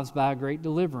lives by a great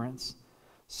deliverance.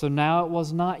 So now it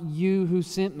was not you who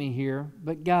sent me here,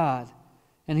 but God.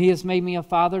 And He has made me a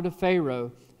father to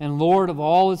Pharaoh, and Lord of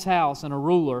all his house, and a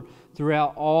ruler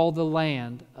throughout all the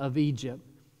land of Egypt."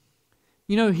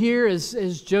 You know, here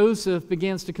as Joseph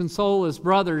begins to console his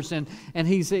brothers and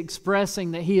he's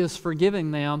expressing that he is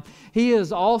forgiving them, he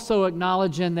is also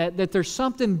acknowledging that there's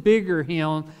something bigger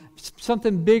there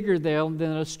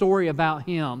than a story about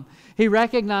him. He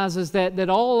recognizes that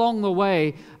all along the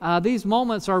way, these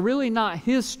moments are really not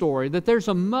his story, that there's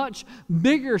a much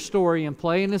bigger story in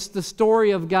play, and it's the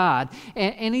story of God.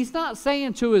 And he's not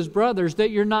saying to his brothers that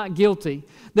you're not guilty,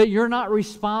 that you're not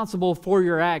responsible for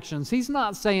your actions. He's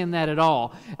not saying that at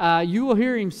all. You will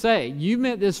hear him say, you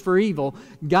meant this for evil,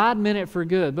 God meant it for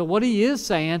good. But what he is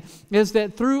saying is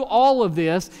that through all of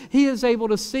this, he is able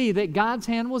to see that God's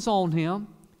hand was on him,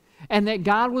 and that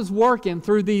God was working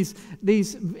through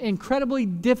these incredibly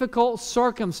difficult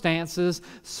circumstances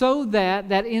so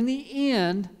that in the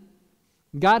end,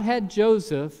 God had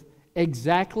Joseph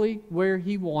exactly where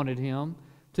He wanted him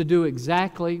to do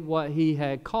exactly what He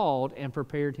had called and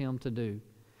prepared him to do.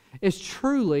 It's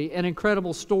truly an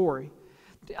incredible story.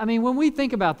 I mean, when we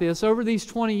think about this over these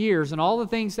 20 years and all the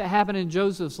things that happened in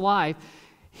Joseph's life,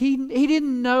 he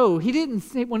didn't know.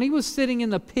 When he was sitting in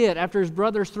the pit after his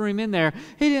brothers threw him in there,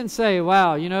 he didn't say,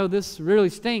 wow, this really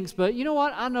stinks, but you know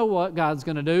what? I know what God's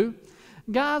going to do.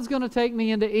 God's going to take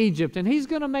me into Egypt, and He's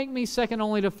going to make me second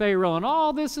only to Pharaoh, and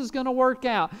all this is going to work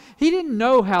out. He didn't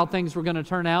know how things were going to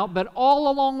turn out, but all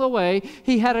along the way,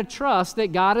 he had a trust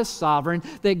that God is sovereign,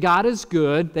 that God is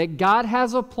good, that God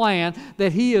has a plan,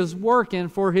 that He is working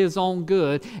for His own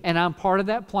good, and I'm part of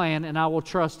that plan, and I will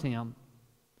trust Him.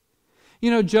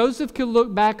 Joseph could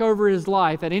look back over his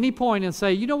life at any point and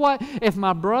say, you know what? If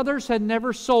my brothers had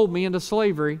never sold me into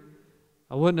slavery,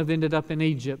 I wouldn't have ended up in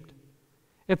Egypt.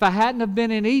 If I hadn't have been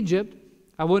in Egypt,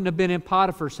 I wouldn't have been in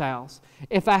Potiphar's house.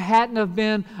 If I hadn't have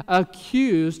been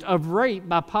accused of rape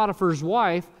by Potiphar's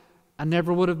wife, I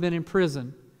never would have been in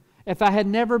prison. If I had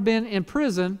never been in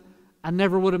prison, I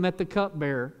never would have met the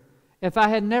cupbearer. If I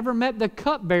had never met the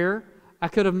cupbearer, I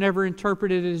could have never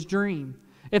interpreted his dream.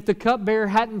 If the cupbearer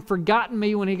hadn't forgotten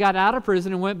me when he got out of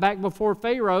prison and went back before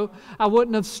Pharaoh, I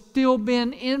wouldn't have still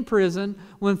been in prison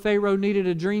when Pharaoh needed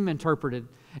a dream interpreted.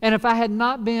 And if I had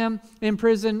not been in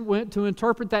prison to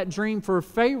interpret that dream for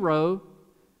Pharaoh,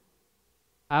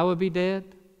 I would be dead.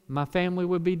 My family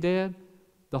would be dead.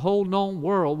 The whole known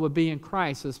world would be in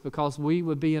crisis because we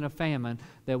would be in a famine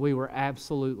that we were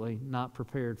absolutely not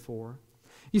prepared for.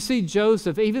 You see,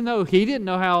 Joseph, even though he didn't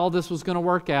know how all this was going to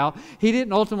work out, he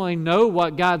didn't ultimately know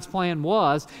what God's plan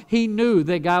was, he knew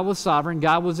that God was sovereign,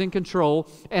 God was in control,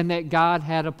 and that God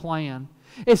had a plan.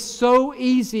 It's so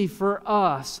easy for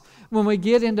us when we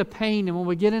get into pain and when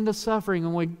we get into suffering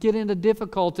and when we get into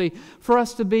difficulty for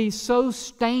us to be so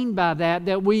stained by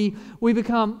that we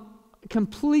become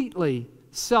completely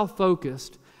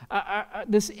self-focused.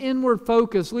 This inward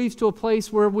focus leads to a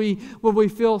place where we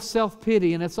feel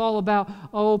self-pity, and it's all about,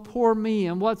 oh, poor me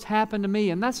and what's happened to me.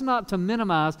 And that's not to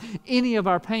minimize any of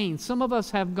our pain. Some of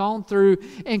us have gone through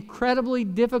incredibly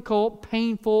difficult,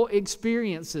 painful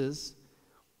experiences.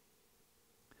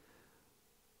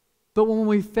 But when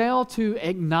we fail to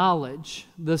acknowledge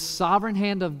the sovereign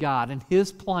hand of God and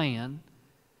His plan,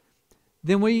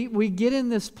 then we get in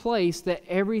this place that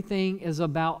everything is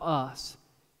about us.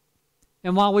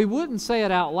 And while we wouldn't say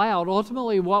it out loud,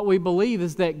 ultimately what we believe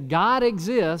is that God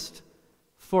exists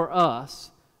for us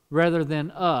rather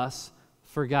than us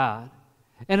for God.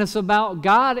 And it's about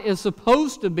God is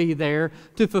supposed to be there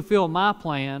to fulfill my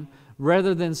plan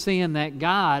rather than seeing that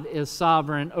God is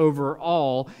sovereign over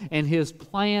all and His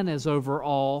plan is over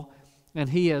all and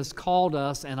He has called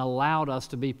us and allowed us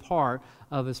to be part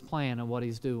of His plan and what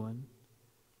He's doing.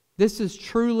 This is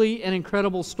truly an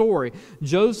incredible story.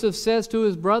 Joseph says to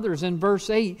his brothers in verse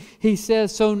 8, he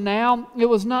says, "So now it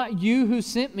was not you who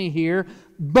sent me here,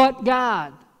 but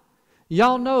God."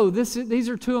 Y'all know these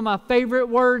are two of my favorite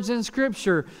words in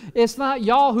Scripture. It's not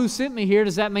y'all who sent me here.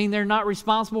 Does that mean they're not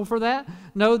responsible for that?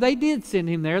 No, they did send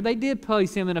him there. They did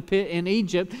place him in a pit in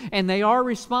Egypt, and they are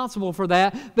responsible for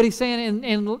that. But he's saying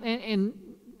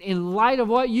in light of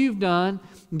what you've done,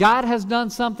 God has done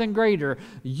something greater.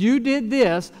 You did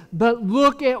this, but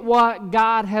look at what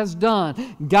God has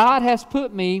done. God has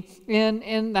put me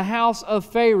in the house of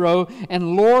Pharaoh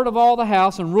and Lord of all the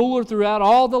house and ruler throughout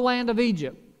all the land of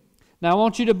Egypt. Now I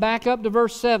want you to back up to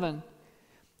verse 7.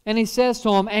 And he says to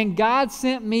him, "And God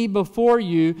sent me before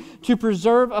you to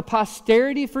preserve a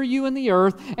posterity for you in the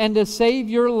earth and to save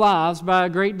your lives by a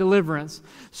great deliverance."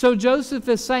 So Joseph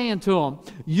is saying to him,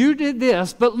 you did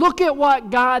this, but look at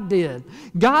what God did.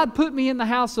 God put me in the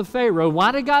house of Pharaoh.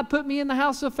 Why did God put me in the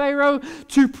house of Pharaoh?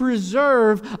 To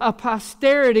preserve a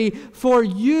posterity for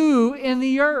you in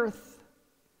the earth.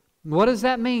 What does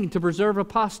that mean, to preserve a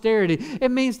posterity? It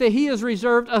means that He has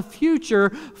reserved a future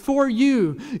for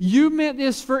you. You meant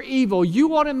this for evil. You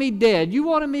wanted me dead. You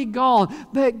wanted me gone.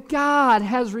 But God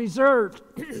has reserved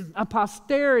a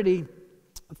posterity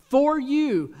for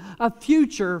you, a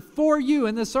future for you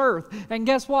in this earth. And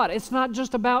guess what? It's not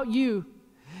just about you.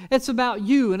 It's about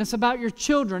you, and it's about your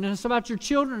children, and it's about your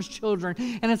children's children,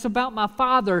 and it's about my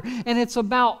Father, and it's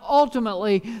about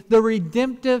ultimately the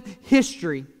redemptive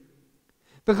history.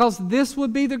 Because this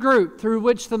would be the group through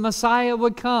which the Messiah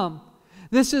would come.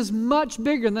 This is much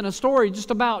bigger than a story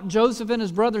just about Joseph and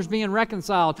his brothers being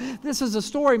reconciled. This is a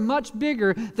story much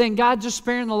bigger than God just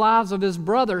sparing the lives of His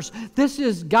brothers. This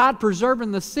is God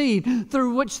preserving the seed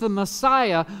through which the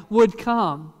Messiah would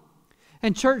come.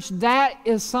 And church, that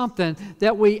is something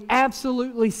that we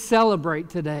absolutely celebrate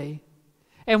today.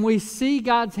 And we see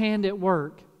God's hand at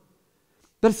work.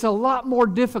 But it's a lot more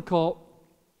difficult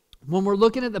when we're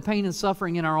looking at the pain and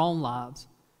suffering in our own lives.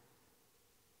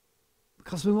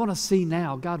 Because we want to see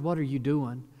now, God, what are you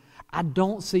doing? I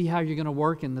don't see how you're going to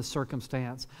work in this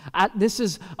circumstance. This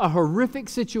is a horrific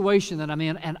situation that I'm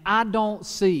in, and I don't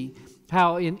see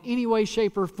how in any way,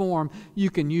 shape, or form you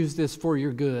can use this for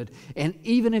your good. And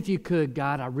even if you could,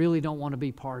 God, I really don't want to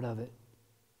be part of it.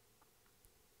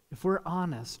 If we're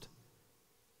honest,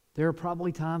 there are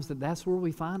probably times that that's where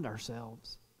we find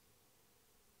ourselves.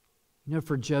 You know,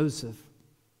 for Joseph,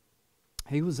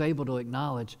 he was able to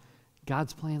acknowledge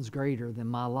God's plan's greater than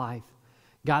my life.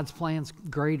 God's plan's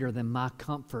greater than my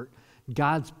comfort.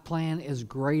 God's plan is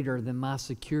greater than my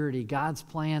security. God's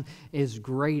plan is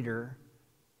greater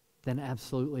than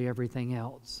absolutely everything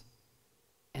else.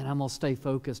 And I'm going to stay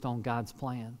focused on God's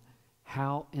plan.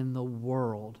 How in the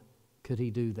world could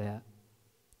he do that?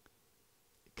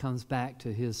 It comes back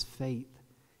to his faith.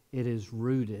 It is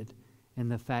rooted in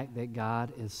the fact that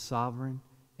God is sovereign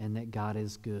and that God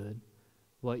is good.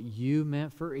 What you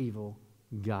meant for evil,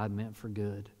 God meant for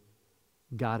good.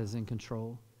 God is in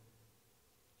control.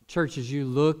 Church, as you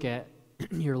look at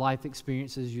your life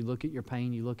experiences, you look at your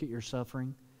pain, you look at your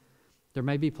suffering, there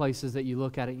may be places that you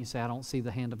look at it and you say, I don't see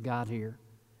the hand of God here.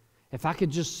 If I could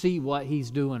just see what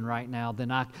He's doing right now,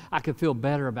 then I could feel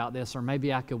better about this, or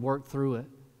maybe I could work through it.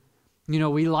 You know,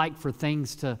 we like for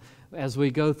things to, as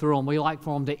we go through them, we like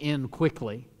for them to end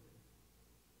quickly.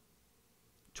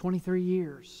 23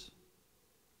 years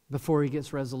before He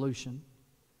gets resolution.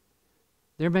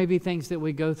 There may be things that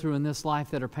we go through in this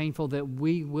life that are painful that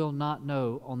we will not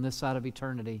know on this side of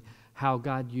eternity how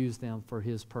God used them for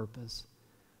His purpose.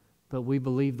 But we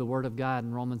believe the Word of God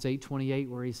in Romans 8:28,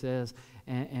 where He says,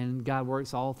 and God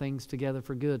works all things together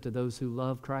for good to those who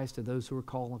love Christ, to those who are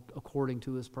called according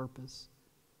to His purpose.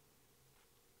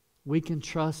 We can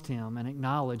trust Him and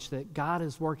acknowledge that God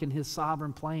is working His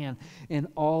sovereign plan in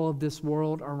all of this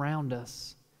world around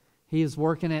us. He is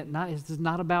working it. This is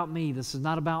not about me. This is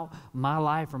not about my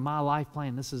life or my life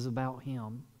plan. This is about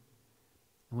Him.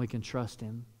 And we can trust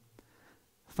Him.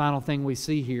 Final thing we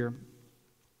see here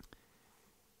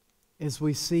is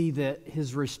we see that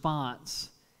His response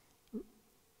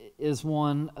is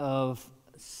one of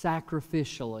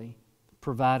sacrificially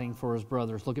providing for His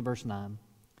brothers. Look at verse 9.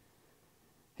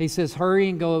 He says, hurry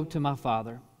and go to my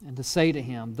father, and to say to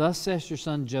him, thus says your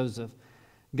son Joseph,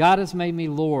 God has made me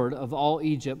Lord of all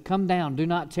Egypt. Come down, do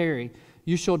not tarry.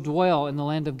 You shall dwell in the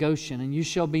land of Goshen, and you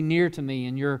shall be near to me,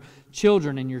 and your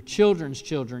children, and your children's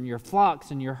children, your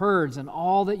flocks, and your herds, and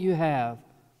all that you have.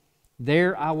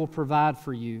 There I will provide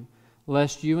for you,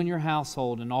 lest you and your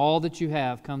household and all that you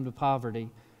have come to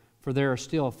poverty, for there are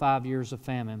still 5 years of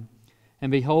famine.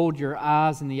 And behold, your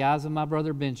eyes and the eyes of my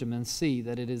brother Benjamin see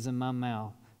that it is in my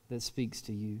mouth that speaks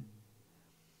to you.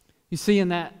 You see, in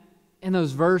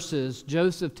those verses,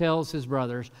 Joseph tells his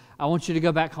brothers, I want you to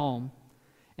go back home,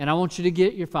 and I want you to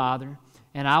get your father,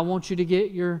 and I want you to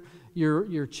get your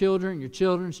children, your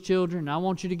children's children, and I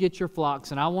want you to get your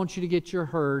flocks, and I want you to get your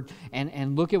herd.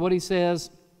 And look at what he says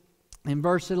in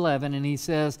verse 11, and he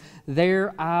says,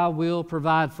 there I will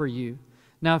provide for you.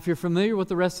 Now, if you're familiar with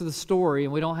the rest of the story,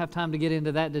 and we don't have time to get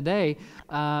into that today,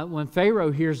 when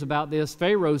Pharaoh hears about this,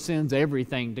 Pharaoh sends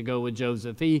everything to go with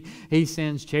Joseph. He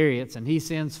sends chariots, and he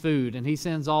sends food, and he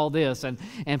sends all this,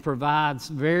 and provides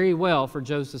very well for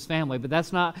Joseph's family. But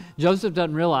Joseph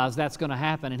doesn't realize that's going to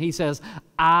happen, and he says,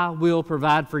 I will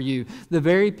provide for you. The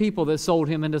very people that sold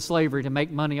him into slavery to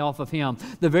make money off of him,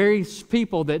 the very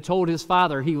people that told his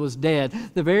father he was dead,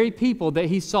 the very people that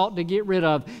he sought to get rid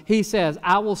of, he says,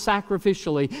 I will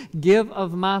sacrificially give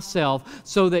of myself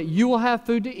so that you will have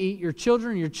food to eat, your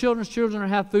children, your children's children will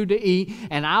have food to eat,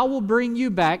 and I will bring you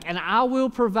back, and I will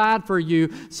provide for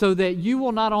you so that you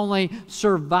will not only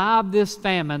survive this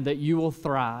famine, that you will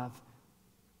thrive.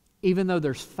 Even though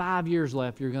there's 5 years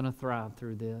left, you're going to thrive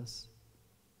through this.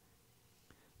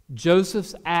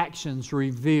 Joseph's actions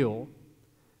reveal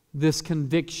this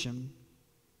conviction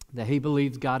that he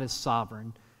believes God is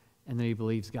sovereign and that he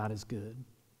believes God is good.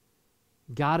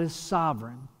 God is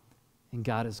sovereign and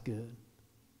God is good.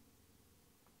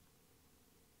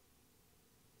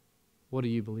 What do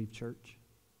you believe, church?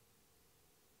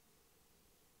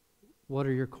 What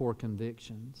are your core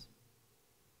convictions?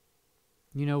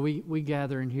 You know, we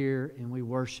gather in here and we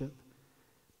worship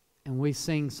and we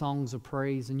sing songs of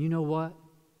praise, and you know what?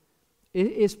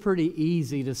 It's pretty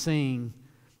easy to sing,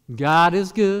 God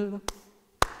is good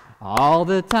all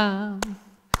the time.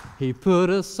 He put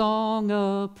a song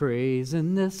of praise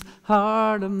in this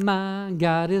heart of mine.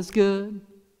 God is good.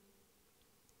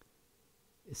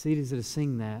 It's easy to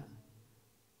sing that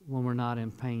when we're not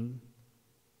in pain.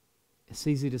 It's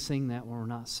easy to sing that when we're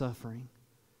not suffering.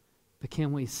 But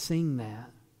can we sing that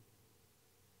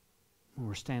when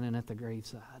we're standing at the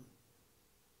graveside?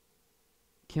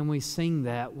 Can we sing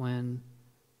that when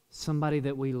somebody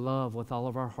that we love with all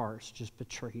of our hearts just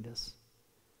betrayed us?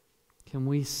 Can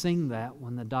we sing that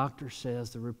when the doctor says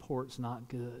the report's not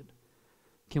good?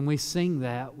 Can we sing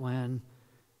that when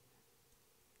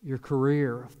your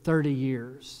career of 30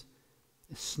 years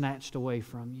is snatched away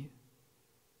from you?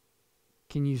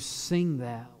 Can you sing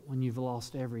that when you've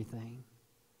lost everything?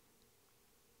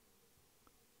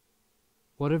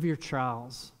 What of your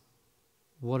trials?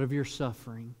 What of your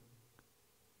suffering?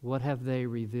 What have they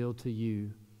revealed to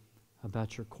you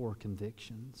about your core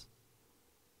convictions?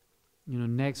 You know,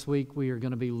 next week we are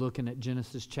going to be looking at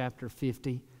Genesis chapter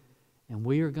 50, and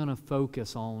we are going to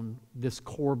focus on this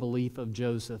core belief of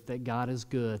Joseph that God is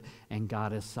good and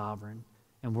God is sovereign,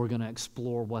 and we're going to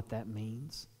explore what that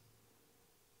means.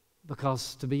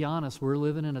 Because, to be honest, we're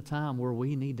living in a time where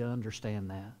we need to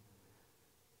understand that.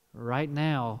 Right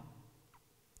now,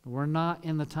 We're not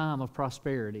in the time of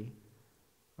prosperity.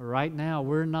 Right now,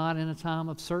 we're not in a time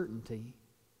of certainty.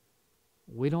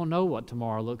 We don't know what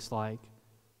tomorrow looks like.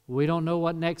 We don't know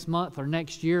what next month or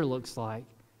next year looks like.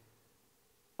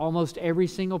 Almost every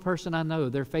single person I know,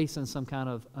 they're facing some kind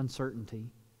of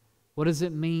uncertainty. What does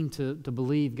it mean to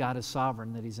believe God is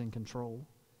sovereign, that He's in control?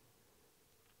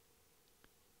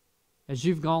 As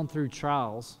you've gone through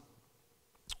trials,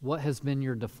 what has been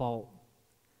your default?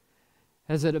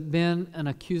 Has it been an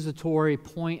accusatory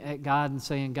point at God and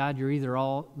saying, God, you're either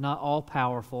not all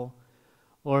powerful,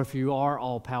 or if you are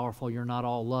all powerful, you're not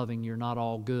all loving, you're not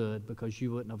all good because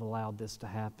you wouldn't have allowed this to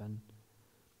happen?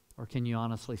 Or can you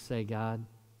honestly say, God,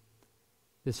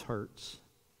 this hurts.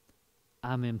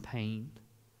 I'm in pain.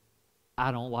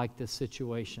 I don't like this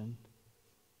situation,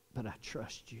 but I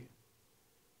trust you.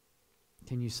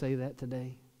 Can you say that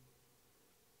today?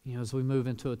 You know, as we move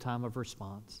into a time of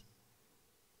response,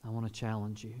 I want to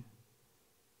challenge you.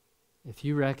 If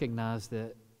you recognize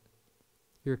that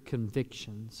your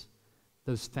convictions,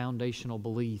 those foundational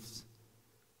beliefs,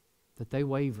 that they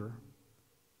waver,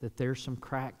 that there's some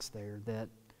cracks there, that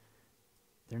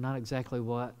they're not exactly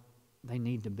what they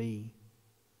need to be,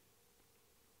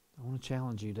 I want to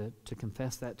challenge you to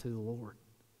confess that to the Lord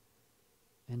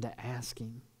and to ask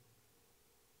Him,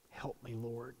 help me,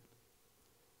 Lord.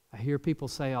 I hear people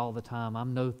say all the time,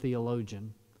 I'm no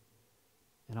theologian.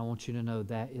 And I want you to know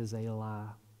that is a lie.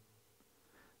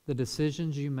 The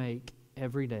decisions you make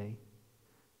every day,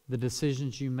 the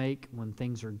decisions you make when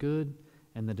things are good,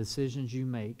 and the decisions you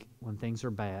make when things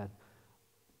are bad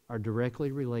are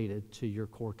directly related to your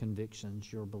core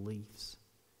convictions, your beliefs.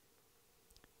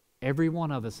 Every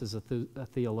one of us is a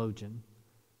theologian.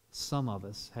 Some of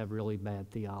us have really bad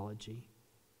theology.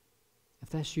 If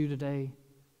that's you today,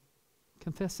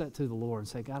 confess that to the Lord and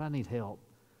say, God, I need help.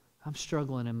 I'm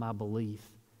struggling in my belief.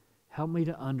 Help me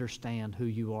to understand who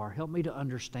you are. Help me to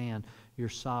understand your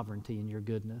sovereignty and your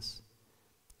goodness.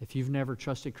 If you've never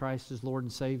trusted Christ as Lord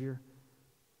and Savior,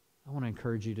 I want to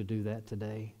encourage you to do that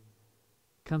today.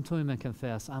 Come to Him and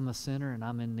confess, I'm a sinner and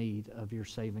I'm in need of your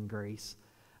saving grace.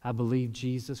 I believe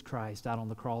Jesus Christ died on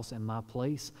the cross in my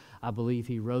place. I believe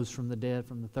He rose from the dead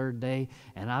from the third day.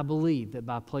 And I believe that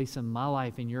by placing my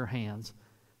life in your hands,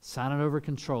 signing over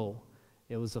control,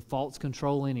 it was a false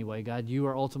control anyway. God, you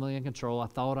are ultimately in control. I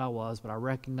thought I was, but I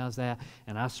recognize that,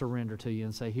 and I surrender to you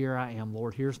and say, here I am,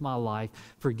 Lord. Here's my life.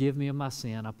 Forgive me of my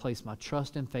sin. I place my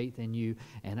trust and faith in you,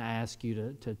 and I ask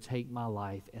you to take my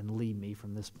life and lead me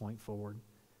from this point forward.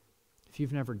 If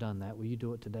you've never done that, will you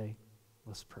do it today?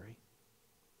 Let's pray.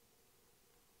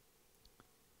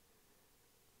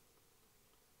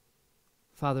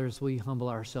 Father, as we humble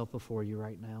ourselves before you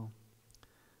right now,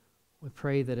 we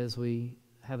pray that as we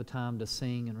have a time to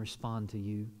sing and respond to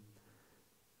you,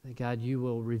 that God, you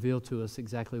will reveal to us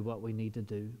exactly what we need to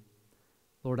do.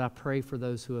 Lord, I pray for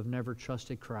those who have never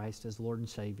trusted Christ as Lord and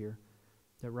Savior,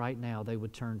 that right now they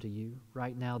would turn to you.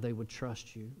 Right now they would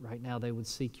trust you. Right now they would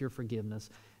seek your forgiveness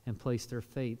and place their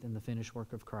faith in the finished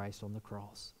work of Christ on the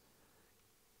cross.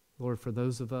 Lord, for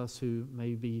those of us who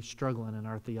may be struggling in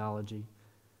our theology,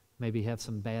 maybe have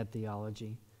some bad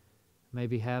theology,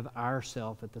 maybe have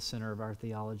ourself at the center of our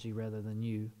theology rather than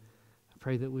you, I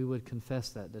pray that we would confess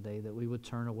that today, that we would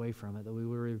turn away from it, that we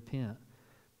would repent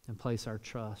and place our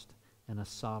trust in a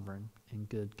sovereign and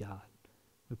good God.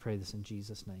 We pray this in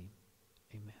Jesus' name.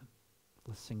 Amen.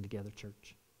 Let's sing together,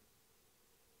 church.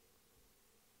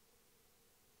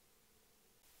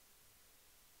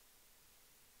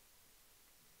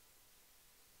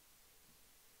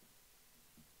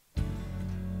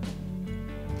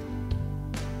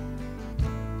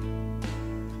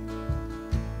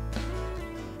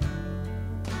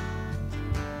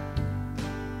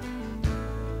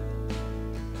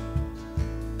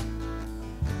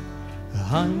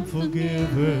 I'm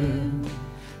forgiven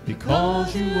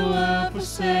because you were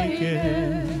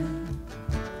forsaken.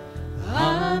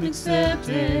 I'm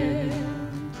accepted,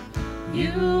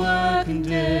 you were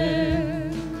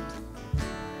condemned.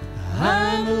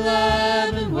 I'm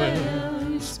alive and well,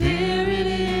 your spirit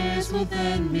is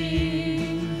within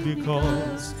me,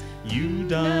 because you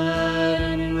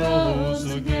died and rose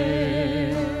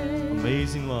again.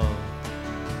 Amazing love.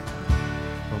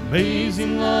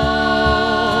 Amazing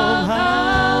love,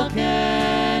 how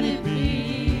can it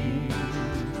be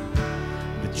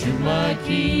that you, my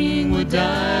King, would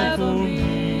die for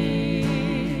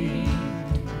me?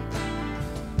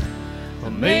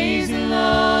 Amazing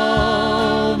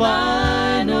love,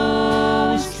 I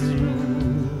know is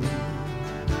true.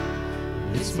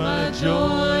 It's my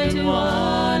joy to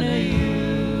honor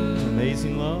you.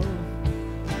 Amazing love.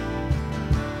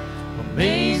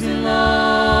 Amazing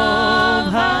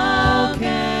love, how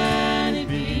can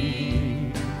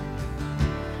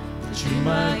that you,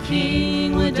 my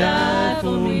King, would die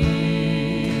for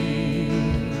me.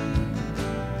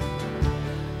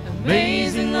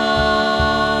 Amazing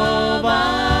love,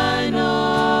 I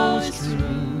know it's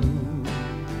true.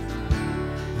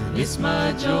 It's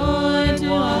my joy to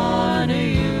honor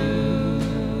you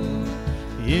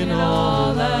in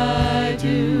all I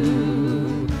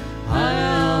do. I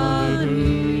honor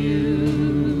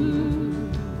you.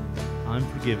 I'm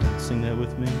forgiven. Sing that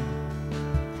with me.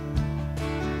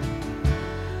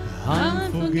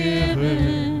 I'm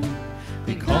forgiven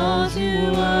because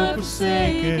you were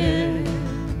forsaken.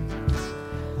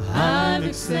 I'm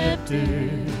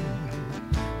accepted.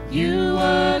 You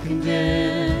were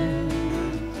condemned.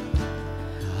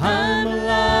 I'm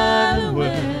alive and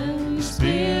well. Your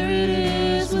spirit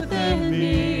is within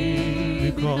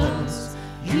me because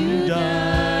you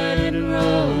died and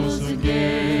rose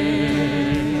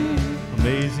again.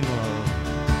 Amazing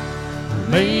love.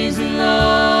 Amazing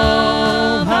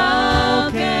love. How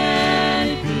can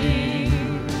it be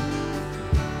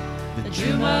that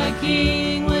you, my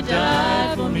King, would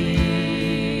die for me?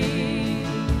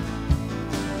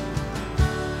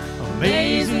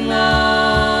 Amazing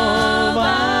love,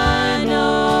 I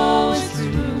know it's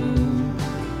true.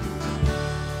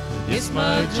 It's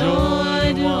my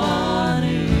joy to honor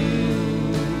you.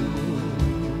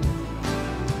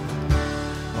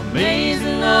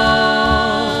 Amazing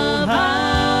love,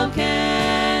 how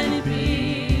can it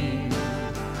be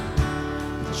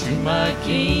that you, my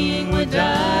King, would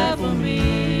die for me?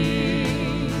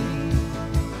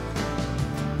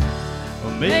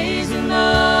 Amazing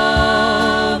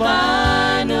love,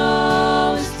 I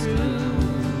know it's true.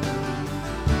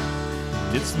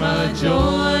 It's my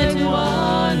joy to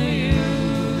honor you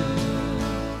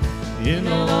in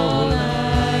all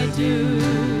I do.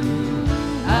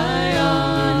 I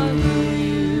honor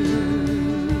you.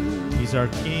 He's our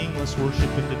King. Let's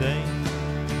worship Him today.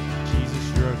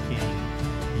 Jesus, you're our King.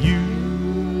 You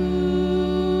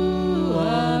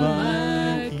are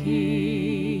my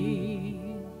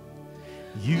King.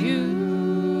 You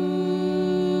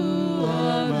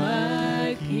are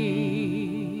my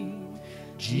King.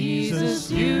 Jesus,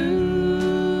 you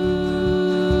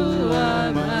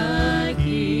are my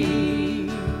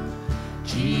King.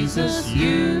 Jesus,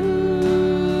 you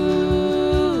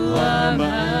are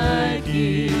my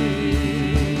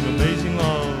King. Amazing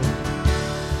love.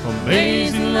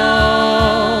 Amazing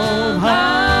love.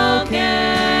 How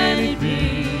can it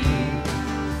be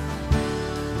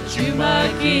that you, my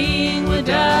King, would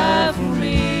die for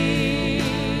me?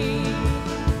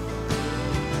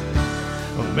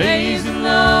 Amazing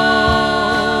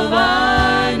love,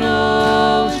 I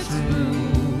know it's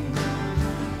true.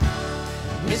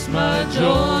 It's my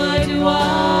joy to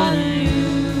honor you.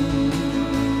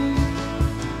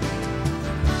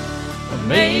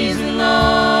 Amazing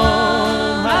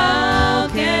love, how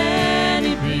can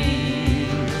it be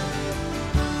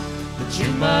that you,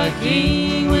 my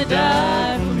King, would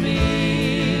die for me?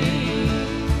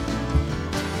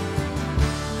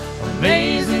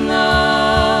 Amazing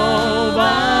love,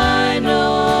 I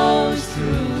know it's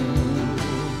true.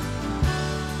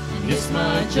 It's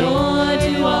my joy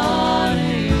to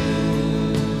honor you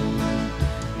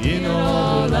in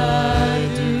all I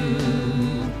do.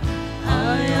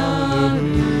 I honor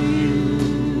you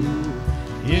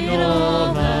in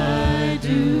all I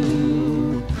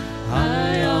do.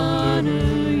 I honor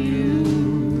you.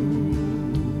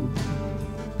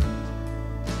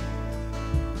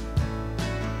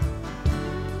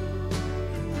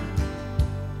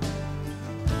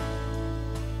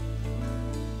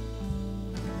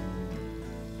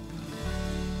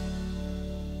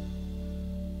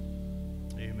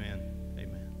 Amen.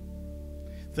 Amen.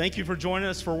 Thank you for joining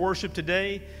us for worship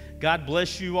today. God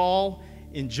bless you all.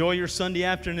 Enjoy your Sunday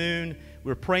afternoon.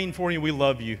 We're praying for you. We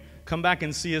love you. Come back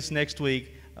and see us next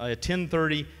week at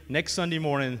 10:30 next Sunday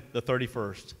morning, the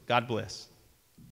 31st. God bless.